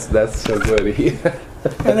 That's so good.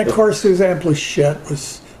 And of course, Suzanne Plachette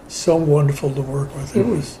was so wonderful to work with.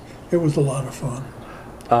 It was a lot of fun.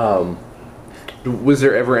 Was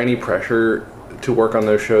there ever any pressure to work on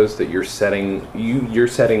those shows that you're setting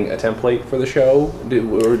a template for the show,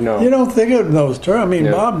 or no? You don't think of those terms. I mean,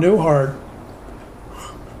 Bob Newhart.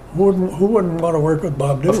 Who wouldn't want to work with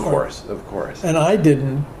Bob Newhart? Of course. And I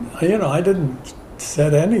didn't. I didn't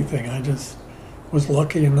set anything. I just was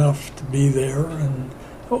lucky enough to be there, and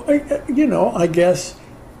I guess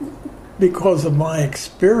because of my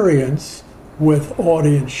experience with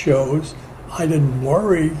audience shows, I didn't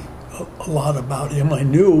worry a lot about him. I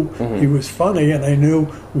knew he was funny, and I knew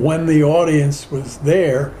when the audience was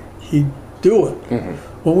there, he'd do it.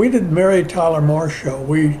 When we did Mary Tyler Moore Show,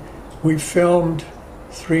 we filmed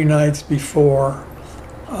 3 nights before,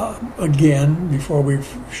 before we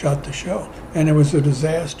shot the show, and it was a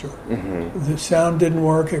disaster. The sound didn't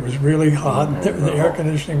work. It was really hot. The air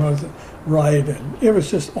conditioning wasn't right, and it was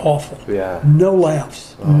just awful. Yeah. No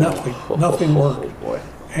laughs. Nothing worked. Oh boy.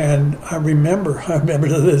 And I remember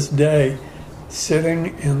to this day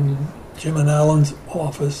sitting in Jim and Alan's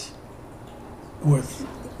office with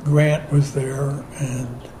Grant was there and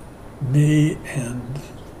me and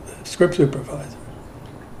the script supervisor.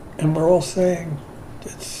 And we're all saying,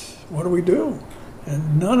 what do we do?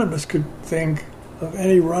 And none of us could think of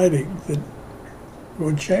any writing that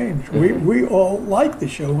would change. We all liked the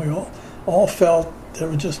show. We all felt there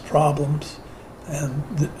were just problems. And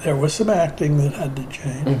there was some acting that had to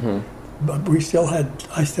change, but I still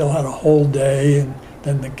had a whole day, and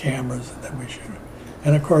then the cameras, and then we shoot.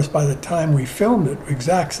 And of course, by the time we filmed it,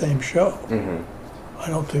 exact same show. I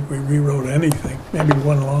don't think we rewrote anything, maybe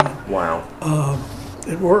one line. Wow.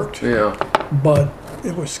 It worked. Yeah. But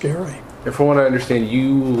it was scary. And from what I understand,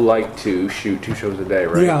 you like to shoot 2 shows a day,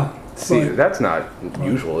 right? Yeah. See, that's not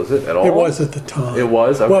usual, is it, at all? It was at the time. It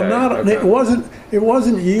was? Okay. Well, it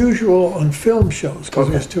wasn't usual on film shows because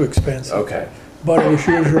it was too expensive. Okay. but it was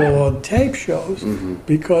usual on tape shows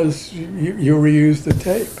because you reuse the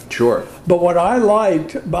tape. Sure. But what I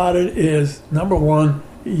liked about it is, number one,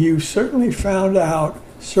 you certainly found out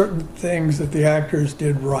certain things that the actors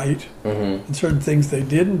did right, and certain things they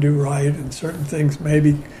didn't do right, and certain things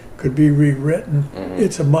maybe could be rewritten.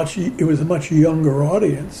 It was a much younger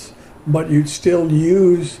audience, but you'd still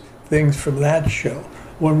use things from that show.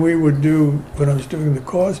 When I was doing the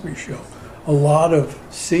Cosby Show, a lot of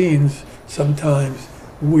scenes, sometimes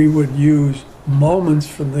we would use moments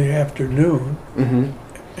from the afternoon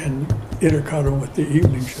and intercut them with the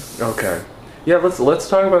evening show. Okay. Yeah, let's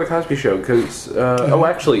talk about the Cosby Show, because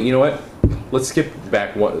actually, you know what? Let's skip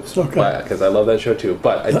back one, because I love that show too.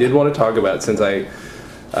 But I did want to talk about, since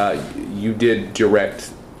you did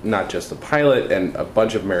direct not just the pilot and a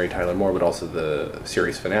bunch of Mary Tyler Moore, but also the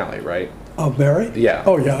series finale, right? Oh, Mary? Yeah.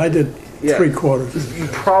 Oh, yeah. I did 3/4 of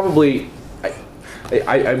it. Probably.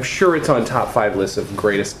 I'm sure it's on top 5 lists of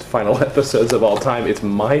greatest final episodes of all time. It's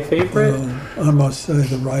my favorite. I must say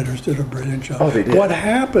the writers did a brilliant job. Oh, they did. What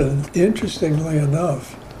happened, interestingly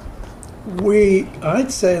enough, I'd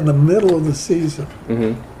say in the middle of the season,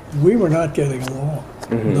 we were not getting along.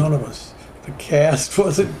 None of us. The cast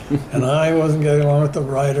wasn't, and I wasn't getting along with the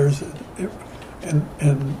writers.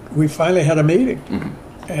 And we finally had a meeting.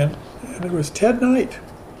 And it was Ted Knight,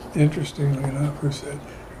 interestingly enough, who said,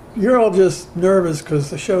 "You're all just nervous because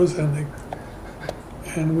the show's ending."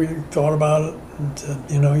 And we thought about it and said,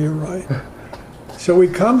 you're right. So we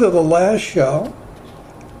come to the last show,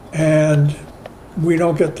 and we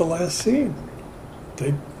don't get the last scene.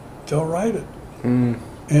 They don't write it.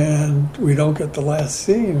 And we don't get the last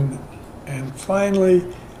scene. And finally,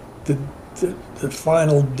 the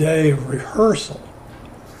final day of rehearsal,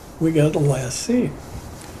 we get the last scene.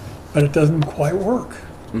 But it doesn't quite work.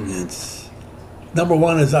 It's... Number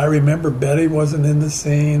one is I remember Betty wasn't in the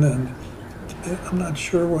scene, and I'm not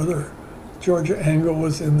sure whether Georgia Engel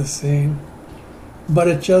was in the scene, but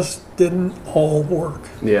it just didn't all work.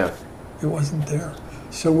 Yeah. It wasn't there.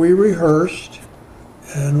 So we rehearsed,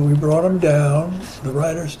 and we brought them down, the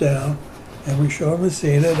writers down, and we showed them the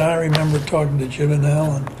scene. And I remember talking to Jim and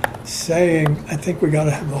Alan, saying, I think we got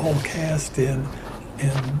to have the whole cast in,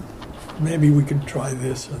 and maybe we can try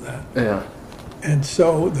this or that. Yeah. And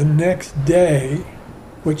so the next day,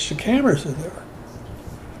 which the cameras are there,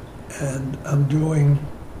 and I'm doing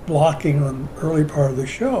blocking on the early part of the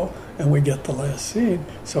show, and we get the last scene.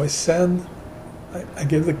 So I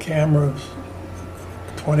give the cameras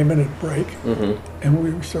a 20-minute break, and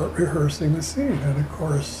we start rehearsing the scene. And of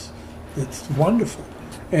course, it's wonderful.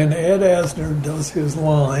 And Ed Asner does his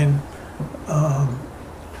line, I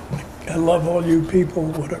love all you people,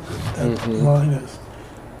 whatever that line is.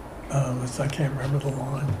 I can't remember the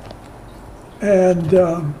line.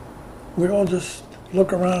 And we all just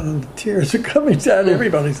look around and the tears are coming down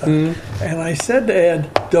everybody's eyes. And I said to Ed,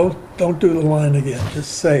 don't do the line again.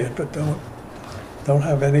 Just say it, but don't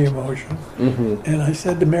have any emotion. And I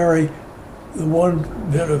said to Mary, the one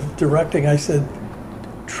bit of directing, I said,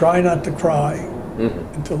 try not to cry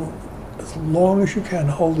until as long as you can,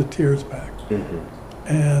 hold the tears back.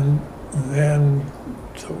 And then,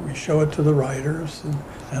 so we show it to the writers,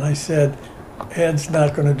 and I said, Ed's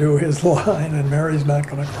not going to do his line, and Mary's not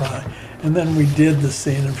going to cry. And then we did the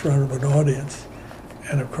scene in front of an audience.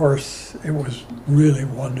 And of course, it was really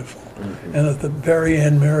wonderful. And at the very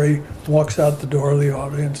end, Mary walks out the door of the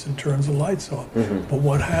audience and turns the lights off. But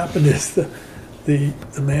what happened is the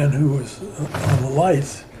man who was on the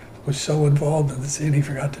lights was so involved in the scene, he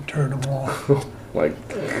forgot to turn them off. My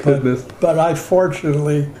goodness. But I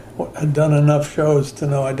fortunately had done enough shows to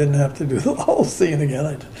know I didn't have to do the whole scene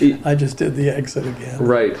again. I just did the exit again.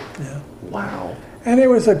 Right. Yeah. Wow. And it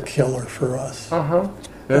was a killer for us. Yeah.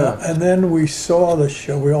 And then we saw the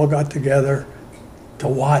show. We all got together to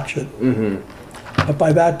watch it. But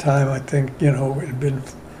by that time, I think, it had been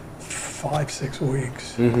 5-6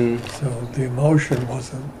 weeks. So the emotion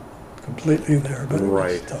wasn't completely there, but it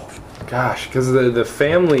was tough. Gosh, because the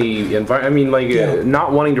family environment,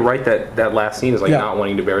 not wanting to write that last scene is like not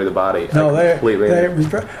wanting to bury the body. No,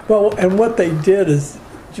 and what they did is,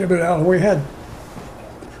 Jim and Alan, we had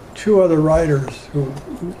 2 other writers who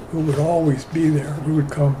would always be there. We would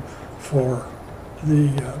come for the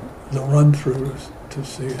run-throughs to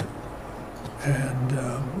see it. And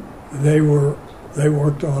they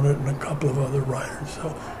worked on it, and a couple of other writers.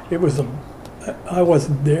 So it was I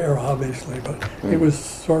wasn't there, obviously, but it was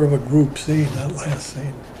sort of a group scene, that last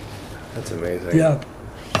scene. That's amazing. Yeah.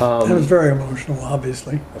 It was very emotional,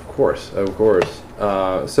 obviously. Of course.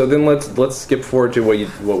 So then let's skip forward to what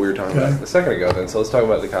we were talking about a second ago. Then, so let's talk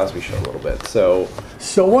about the Cosby Show a little bit. So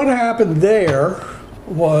what happened there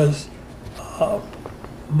was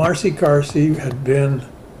Marcy Carsey had been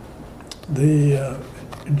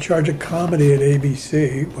in charge of comedy at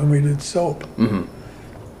ABC when we did Soap. Mm-hmm.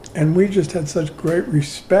 And we just had such great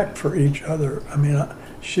respect for each other. I mean,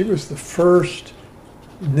 she was the first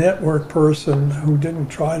network person who didn't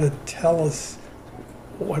try to tell us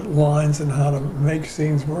what lines and how to make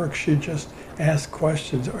scenes work. She just asked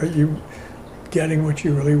questions. Are you getting what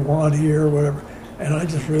you really want here, or whatever? And I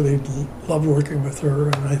just really loved working with her,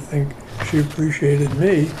 and I think she appreciated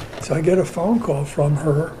me. So I get a phone call from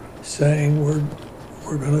her saying we're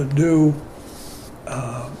going to do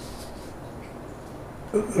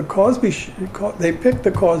the Cosby. They picked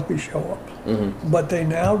the Cosby Show up, Mm-hmm. but they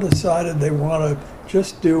now decided they want to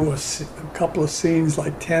just do a couple of scenes,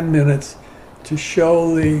 like 10 minutes, to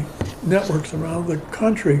show the networks around the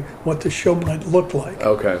country what the show might look like.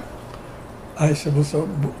 Okay. I said, well, so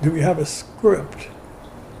do we have a script?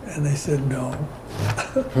 And they said, no.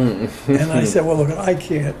 And I said, well, look, I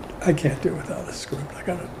can't do it without a script. I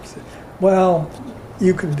got to say, well,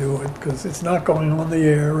 you can do it because it's not going on the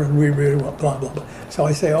air and we really want blah, blah, blah. So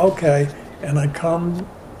I say, okay. And I come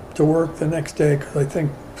to work the next day because I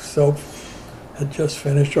think Soap had just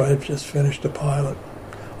finished, or I had just finished a pilot.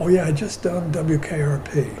 Oh, yeah, I just done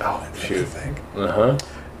WKRP. Oh, shoot. I think. Uh-huh.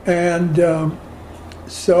 And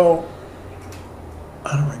so,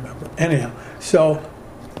 I don't remember. Anyhow, so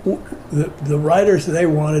the writers they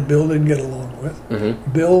wanted, Bill didn't get along with.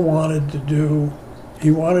 Mm-hmm. Bill wanted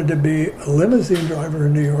to be a limousine driver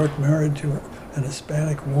in New York married to an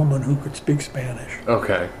Hispanic woman who could speak Spanish.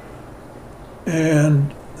 Okay.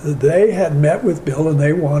 And they had met with Bill and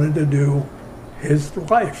they wanted to do his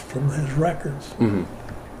life from his records. Mm-hmm.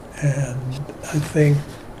 And I think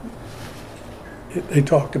they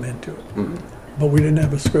talked him into it. Mm-hmm. But we didn't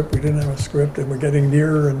have a script, and we're getting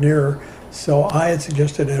nearer and nearer. So I had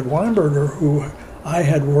suggested Ed Weinberger, who I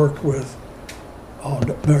had worked with on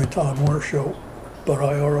the Mary Tyler Moore Show, but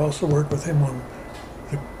I also worked with him on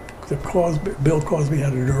the Cosby. Bill Cosby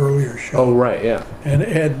had an earlier show. Oh, right, yeah. And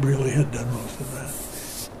Ed really had done most of that.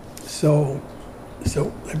 So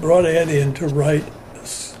they brought Ed in to write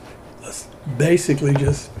basically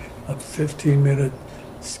just a 15-minute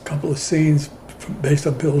couple of scenes based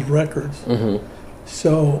on Bill's records. Mm-hmm.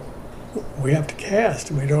 So we have to cast,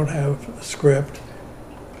 and we don't have a script.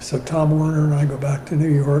 So Tom Warner and I go back to New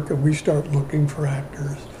York, and we start looking for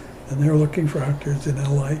actors. And they're looking for actors in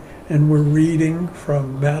L.A., and we're reading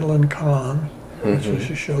from Madeline Kahn, which was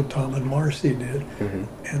a show Tom and Marcy did. Mm-hmm.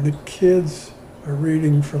 And the kids are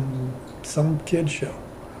reading from some kid show.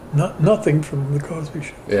 Nothing from the Cosby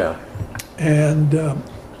Show. Yeah. And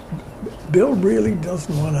Bill really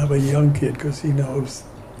doesn't want to have a young kid because he knows,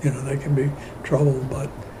 they can be trouble. But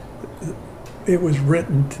it was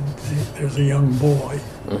written there's a young boy.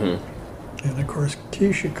 Mm-hmm. And of course,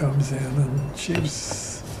 Keisha comes in, and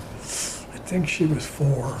I think she was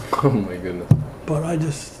 4. Oh my goodness. But I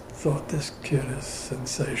just thought this kid is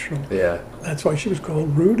sensational. Yeah. That's why she was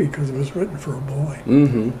called Rudy, because it was written for a boy.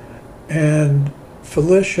 Mm-hmm. And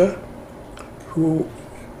Felicia, who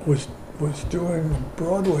was doing a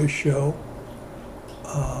Broadway show,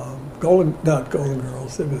 not Golden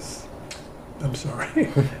Girls,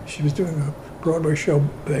 she was doing a Broadway show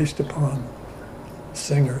based upon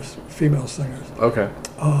singers, female singers. Okay.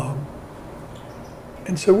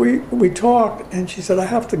 And so we talked, and she said, I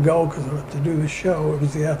have to go because I have to do the show. It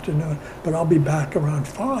was the afternoon, but I'll be back around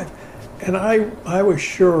 5. And I was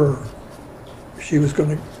sure she was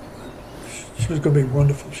going to be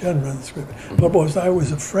wonderful. She hadn't read the script. But I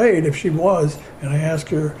was afraid if she was, and I asked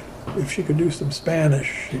her if she could do some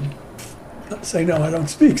Spanish, she'd say, no, I don't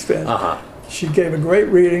speak Spanish. Uh-huh. She gave a great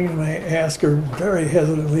reading, and I asked her very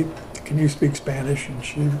hesitantly, can you speak Spanish? And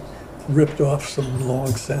she ripped off some long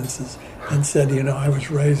sentences and said, I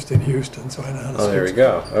was raised in Houston, so I know how to speak. Oh, there we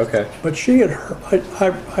go. Okay. But she had heard,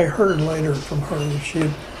 I heard later from her that she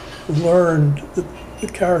had learned that the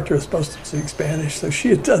character is supposed to speak Spanish, so she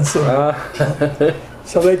had done some.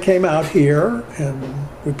 So they came out here, and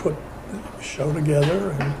we put the show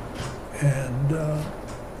together, and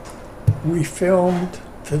we filmed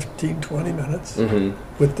 15, 20 minutes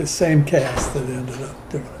with the same cast that ended up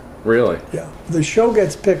doing it. Really? Yeah. The show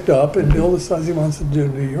gets picked up, and Bill decides he wants to do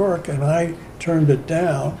New York, and I turned it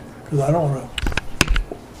down because I don't want to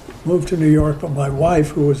move to New York. But my wife,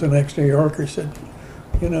 who was an ex-New Yorker, said,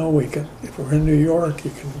 we can, if we're in New York,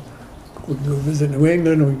 we can go visit New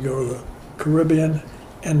England, we can go to the Caribbean,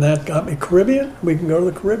 and that got me Caribbean? We can go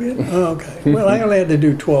to the Caribbean? Oh, okay. Well, I only had to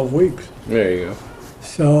do 12 weeks. There you go.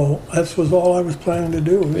 So that was all I was planning to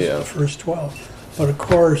do, was the first 12. But of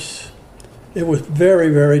course, it was very,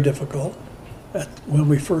 very difficult when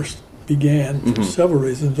we first began for several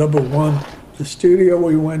reasons. Number one, The studio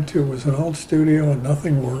we went to was an old studio and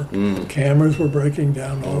nothing worked. Cameras were breaking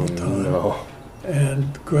down all the time. No.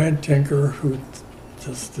 And Grant Tinker, who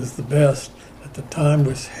just is the best, at the time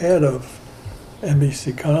was head of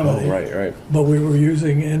NBC Comedy. Oh, right. But we were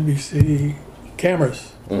using NBC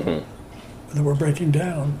cameras that were breaking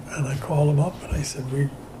down. And I called him up and I said, we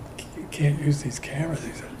can't use these cameras.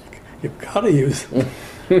 He said, you've got to use them.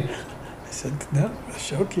 I said, no, the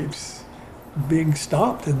show keeps being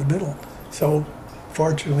stopped in the middle. So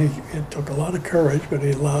fortunately, it took a lot of courage, but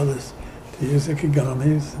he allowed us to use the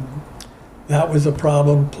Kigamis. And that was a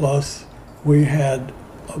problem. Plus, we had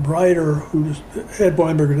a writer who, Ed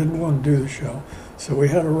Weinberger didn't want to do the show. So we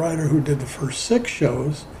had a writer who did the first 6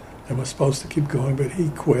 shows and was supposed to keep going, but he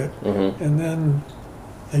quit. And then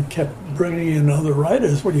they kept bringing in other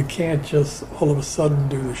writers. Well, you can't just all of a sudden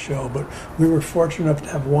do the show. But we were fortunate enough to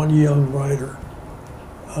have one young writer,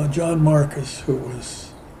 John Marcus, who was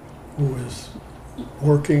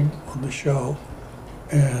working on the show,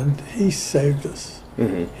 and he saved us.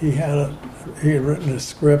 He had written a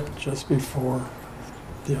script just before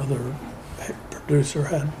the other producer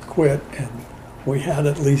had quit, and we had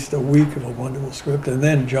at least a week of a wonderful script. And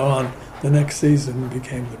then John, the next season,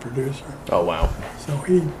 became the producer. Oh, wow. So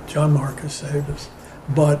John Marcus saved us.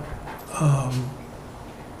 But,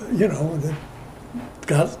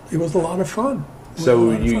 it was a lot of fun.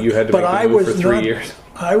 So you had to make the move for 3 years?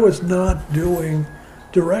 I was not doing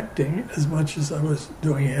directing as much as I was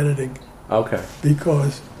doing editing. Okay.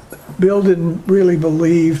 Because Bill didn't really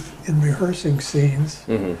believe in rehearsing scenes,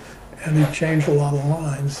 and he changed a lot of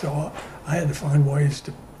lines, so I had to find ways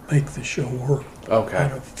to make the show work. Okay. How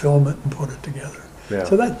to film it and put it together. Yeah.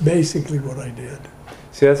 So that's basically what I did.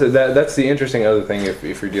 See, that's the interesting other thing. If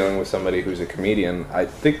you're dealing with somebody who's a comedian, I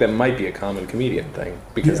think that might be a common comedian thing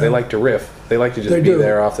because they like to riff. They like to just be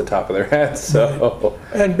there off the top of their heads. So,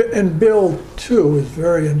 right. And Bill too is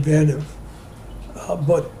very inventive.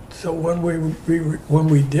 But so when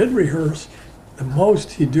we did rehearse, the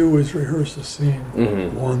most he'd do was rehearse a scene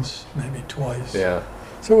once, maybe twice. Yeah.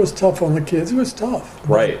 So it was tough on the kids. It was tough.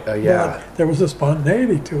 Right, yeah. But there was a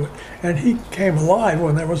spontaneity to it. And he came alive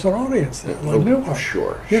when there was an audience there. Like Newhart.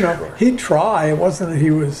 Sure. He'd try. It wasn't that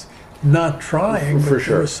he was not trying, but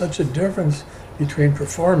there was such a difference between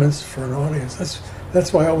performance for an audience.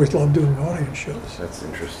 That's why I always loved doing audience shows. That's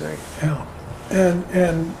interesting. Yeah.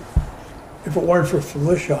 And if it weren't for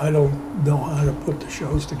Felicia, I don't know how to put the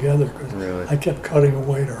shows together because I kept cutting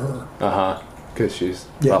away to her. Uh-huh. Because she's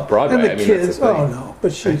off Broadway. And the kids,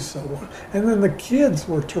 but she's so wonderful. And then the kids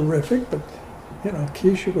were terrific, but,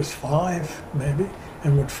 Keisha was 5, maybe,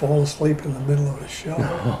 and would fall asleep in the middle of a show.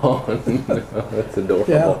 Oh, no, that's adorable.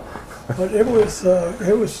 Yeah, but it was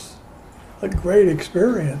a great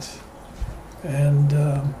experience. And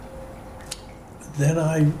then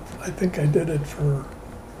I think I did it for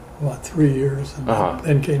about 3 years, and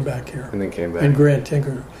then came back here. And Grant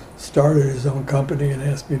Tinker started his own company and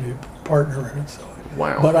asked me to partner in it. So,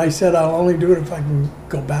 wow. But I said I'll only do it if I can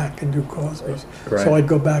go back and do Cosby's. Right. So I'd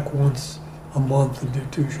go back once a month and do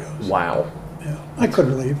 2 shows. Wow. Yeah, I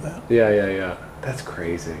couldn't leave that. Yeah. That's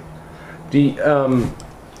crazy. Did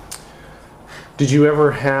you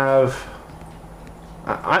ever have...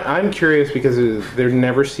 I'm curious because there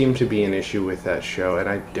never seemed to be an issue with that show, and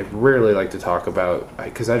I rarely like to talk about,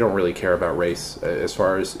 because I don't really care about race as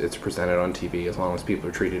far as it's presented on TV, as long as people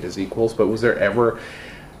are treated as equals. But was there ever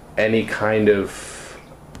any kind of,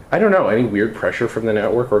 I don't know, any weird pressure from the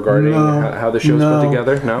network regarding how the show's put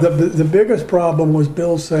together? No? The biggest problem was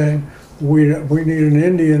Bill saying, we need an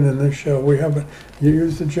Indian in this show. You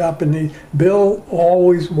use the Japanese. Bill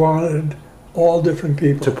always wanted all different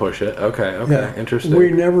people. To push it. Okay, yeah. Interesting.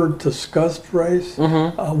 We never discussed race.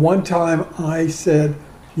 One time I said,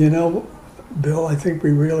 Bill, I think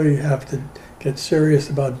we really have to get serious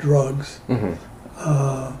about drugs. And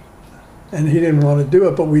he didn't want to do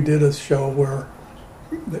it, but we did a show where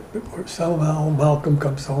somehow Malcolm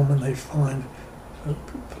comes home and they find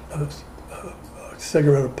a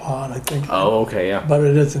cigarette, a pot, I think. Oh, okay, yeah. But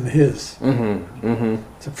it isn't his.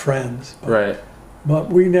 It's a friend's. Right.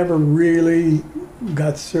 But we never really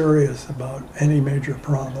got serious about any major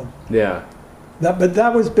problem. Yeah. But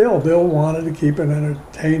that was Bill. Bill wanted to keep an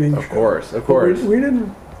entertaining show. Of course. We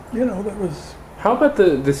didn't, that was... How about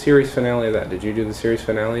the series finale of that? Did you do the series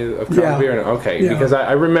finale of Cosby or no? Okay, because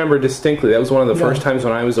I remember distinctly, that was one of the first times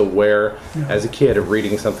when I was aware as a kid of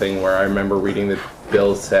reading something where I remember reading that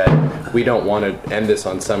Bill said, we don't want to end this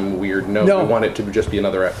on some weird note. No. We want it to just be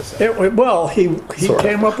another episode. He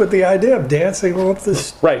came up with the idea of dancing off the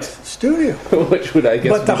studio. Which would, I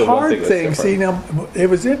guess, but the hard thing, see, now, it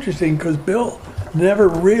was interesting because Bill never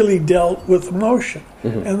really dealt with emotion.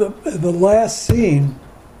 And the last scene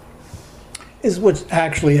is what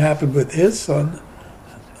actually happened with his son.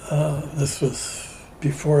 This was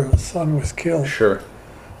before his son was killed. Sure.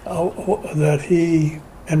 That he,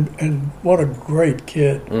 and what a great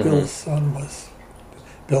kid Bill's son was.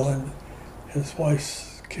 Bill and his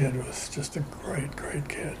wife's kid was just a great, great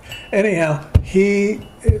kid. Anyhow, he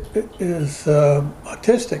is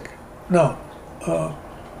autistic. No,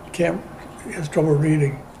 he has trouble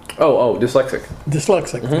reading. Oh, dyslexic.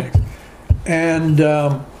 Dyslexic, thanks. And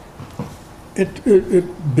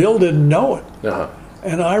Bill didn't know it.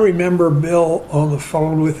 And I remember Bill on the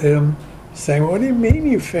phone with him saying, "What do you mean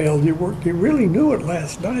you failed? You really knew it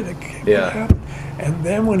last night. It happened." And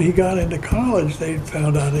then when he got into college, they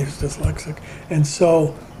found out he was dyslexic. And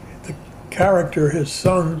so the character, his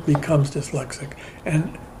son, becomes dyslexic.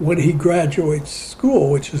 And when he graduates school,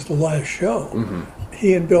 which is the last show,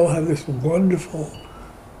 he and Bill have this wonderful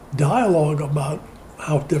dialogue about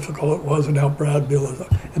how difficult it was and how proud Bill is.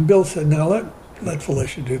 And Bill said, "Now let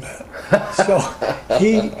Felicia do that." So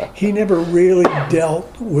he never really dealt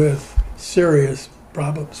with serious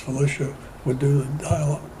problems. Felicia would do the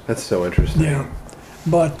dialogue. That's so interesting. Yeah,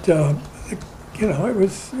 but it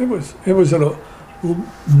was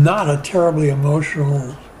not a terribly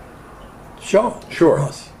emotional show. Sure, for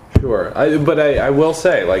us. Sure. But I will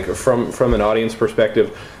say, like from an audience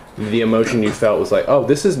perspective, the emotion you felt was like, oh,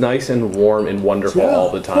 this is nice and warm and wonderful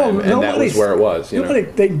all the time, and that was where it was.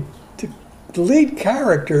 The lead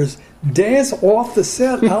characters dance off the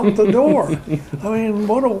set out the door. I mean,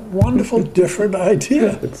 what a wonderful, different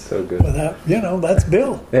idea. It's so good. But that's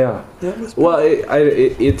Bill. Yeah. That was Bill. Well,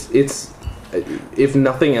 it's if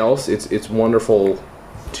nothing else, it's wonderful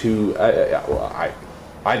to. I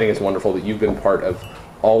think it's wonderful that you've been part of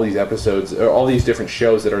all these episodes, or all these different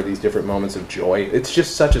shows that are these different moments of joy. It's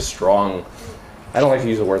just such a strong. I don't like to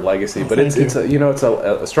use the word legacy, but it's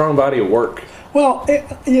a strong body of work. Well,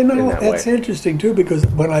 it's interesting too, because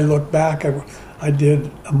when I look back, I did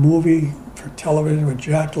a movie for television with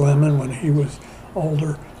Jack Lemmon when he was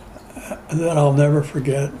older that I'll never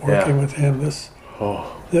forget. Working with him,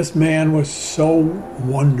 this man was so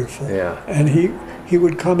wonderful, and he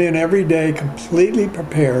would come in every day completely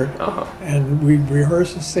prepared, and we'd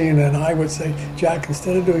rehearse a scene, and I would say, "Jack,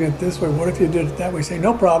 instead of doing it this way, what if you did it that way?" He'd say,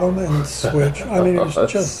 "No problem," and switch. I mean, it was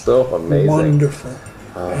just so amazing. Wonderful.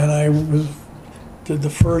 And I did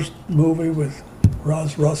the first movie with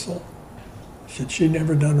Roz Russell. She'd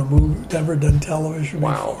never done a movie, never done television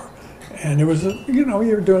before. And it was,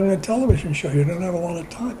 you're doing a television show. You don't have a lot of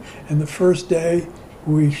time. And the first day,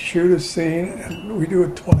 we shoot a scene, and we do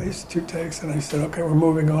it twice, 2 takes, and I said, "Okay, we're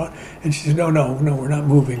moving on." And she said, no, we're not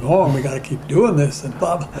moving on. We got to keep doing this. And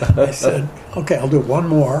Bob, I said, "Okay, I'll do one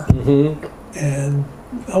more." And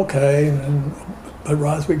okay, but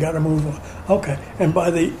Roz, we got to move on. Okay. And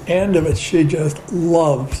by the end of it, she just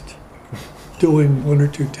loved doing 1 or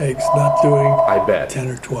 2 takes, not doing 10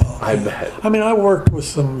 or 12. I bet. I mean, I worked with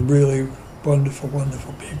some really wonderful,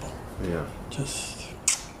 wonderful people. Yeah.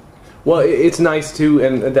 Well, it's nice too,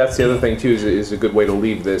 and that's the other thing too. Is a good way to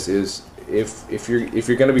leave this is if you're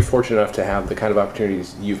going to be fortunate enough to have the kind of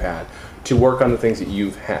opportunities you've had to work on the things that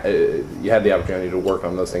you had the opportunity to work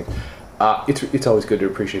on those things. It's always good to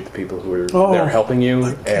appreciate the people who are there helping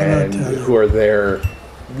you and who are there,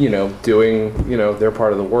 doing their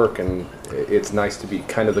part of the work, and it's nice to be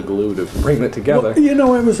kind of the glue to bring it together.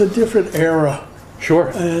 Well, it was a different era.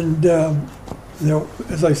 Sure. And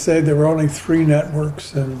as I say, there were only 3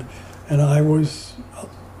 networks, and I was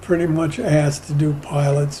pretty much asked to do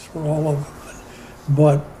pilots for all of them.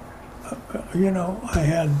 But I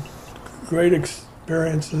had great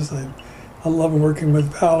experiences. I love working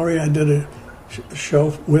with Valerie. I did a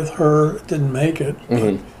show with her. It didn't make it, but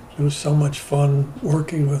it was so much fun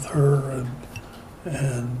working with her,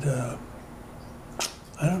 and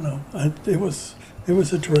I don't know. It was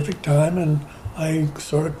a terrific time, and I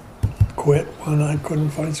sort of quit when I couldn't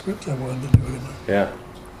find scripts I wanted to do anymore. Yeah.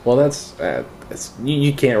 Well, that's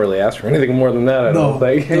you can't really ask for anything more than that. I don't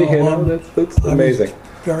think. That's amazing. I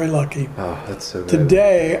was very lucky. Oh, that's so good.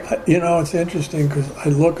 Today, it's interesting because I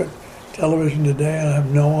look at television today and I have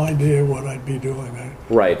no idea what I'd be doing.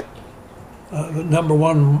 Right. Number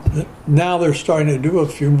one, now they're starting to do a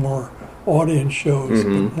few more audience shows,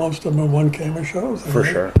 but most of them are one-camera shows. For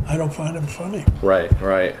sure. I don't find them funny.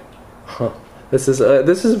 Right. Huh. This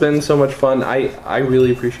has been so much fun. I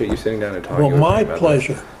really appreciate you sitting down and talking. Well, my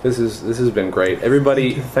pleasure. This has been great.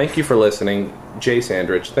 Everybody, thank you for listening. Jay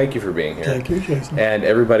Sandrich, thank you for being here. Thank you, Jason. And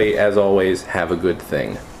everybody, as always, have a good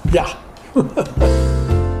thing. Yeah.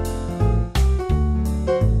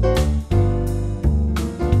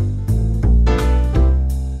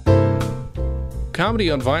 Comedy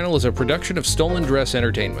on Vinyl is a production of Stolen Dress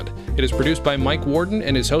Entertainment. It is produced by Mike Warden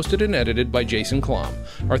and is hosted and edited by Jason Klom.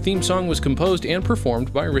 Our theme song was composed and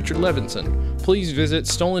performed by Richard Levinson. Please visit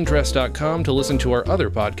stolendress.com to listen to our other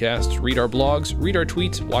podcasts, read our blogs, read our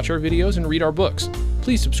tweets, watch our videos, and read our books.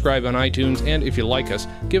 Please subscribe on iTunes, and if you like us,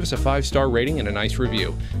 give us a 5-star rating and a nice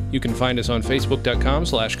review. You can find us on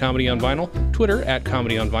Facebook.com/ComedyOnVinyl, Twitter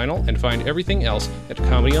 @ComedyOnVinyl, and find everything else at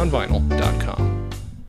ComedyOnVinyl.com.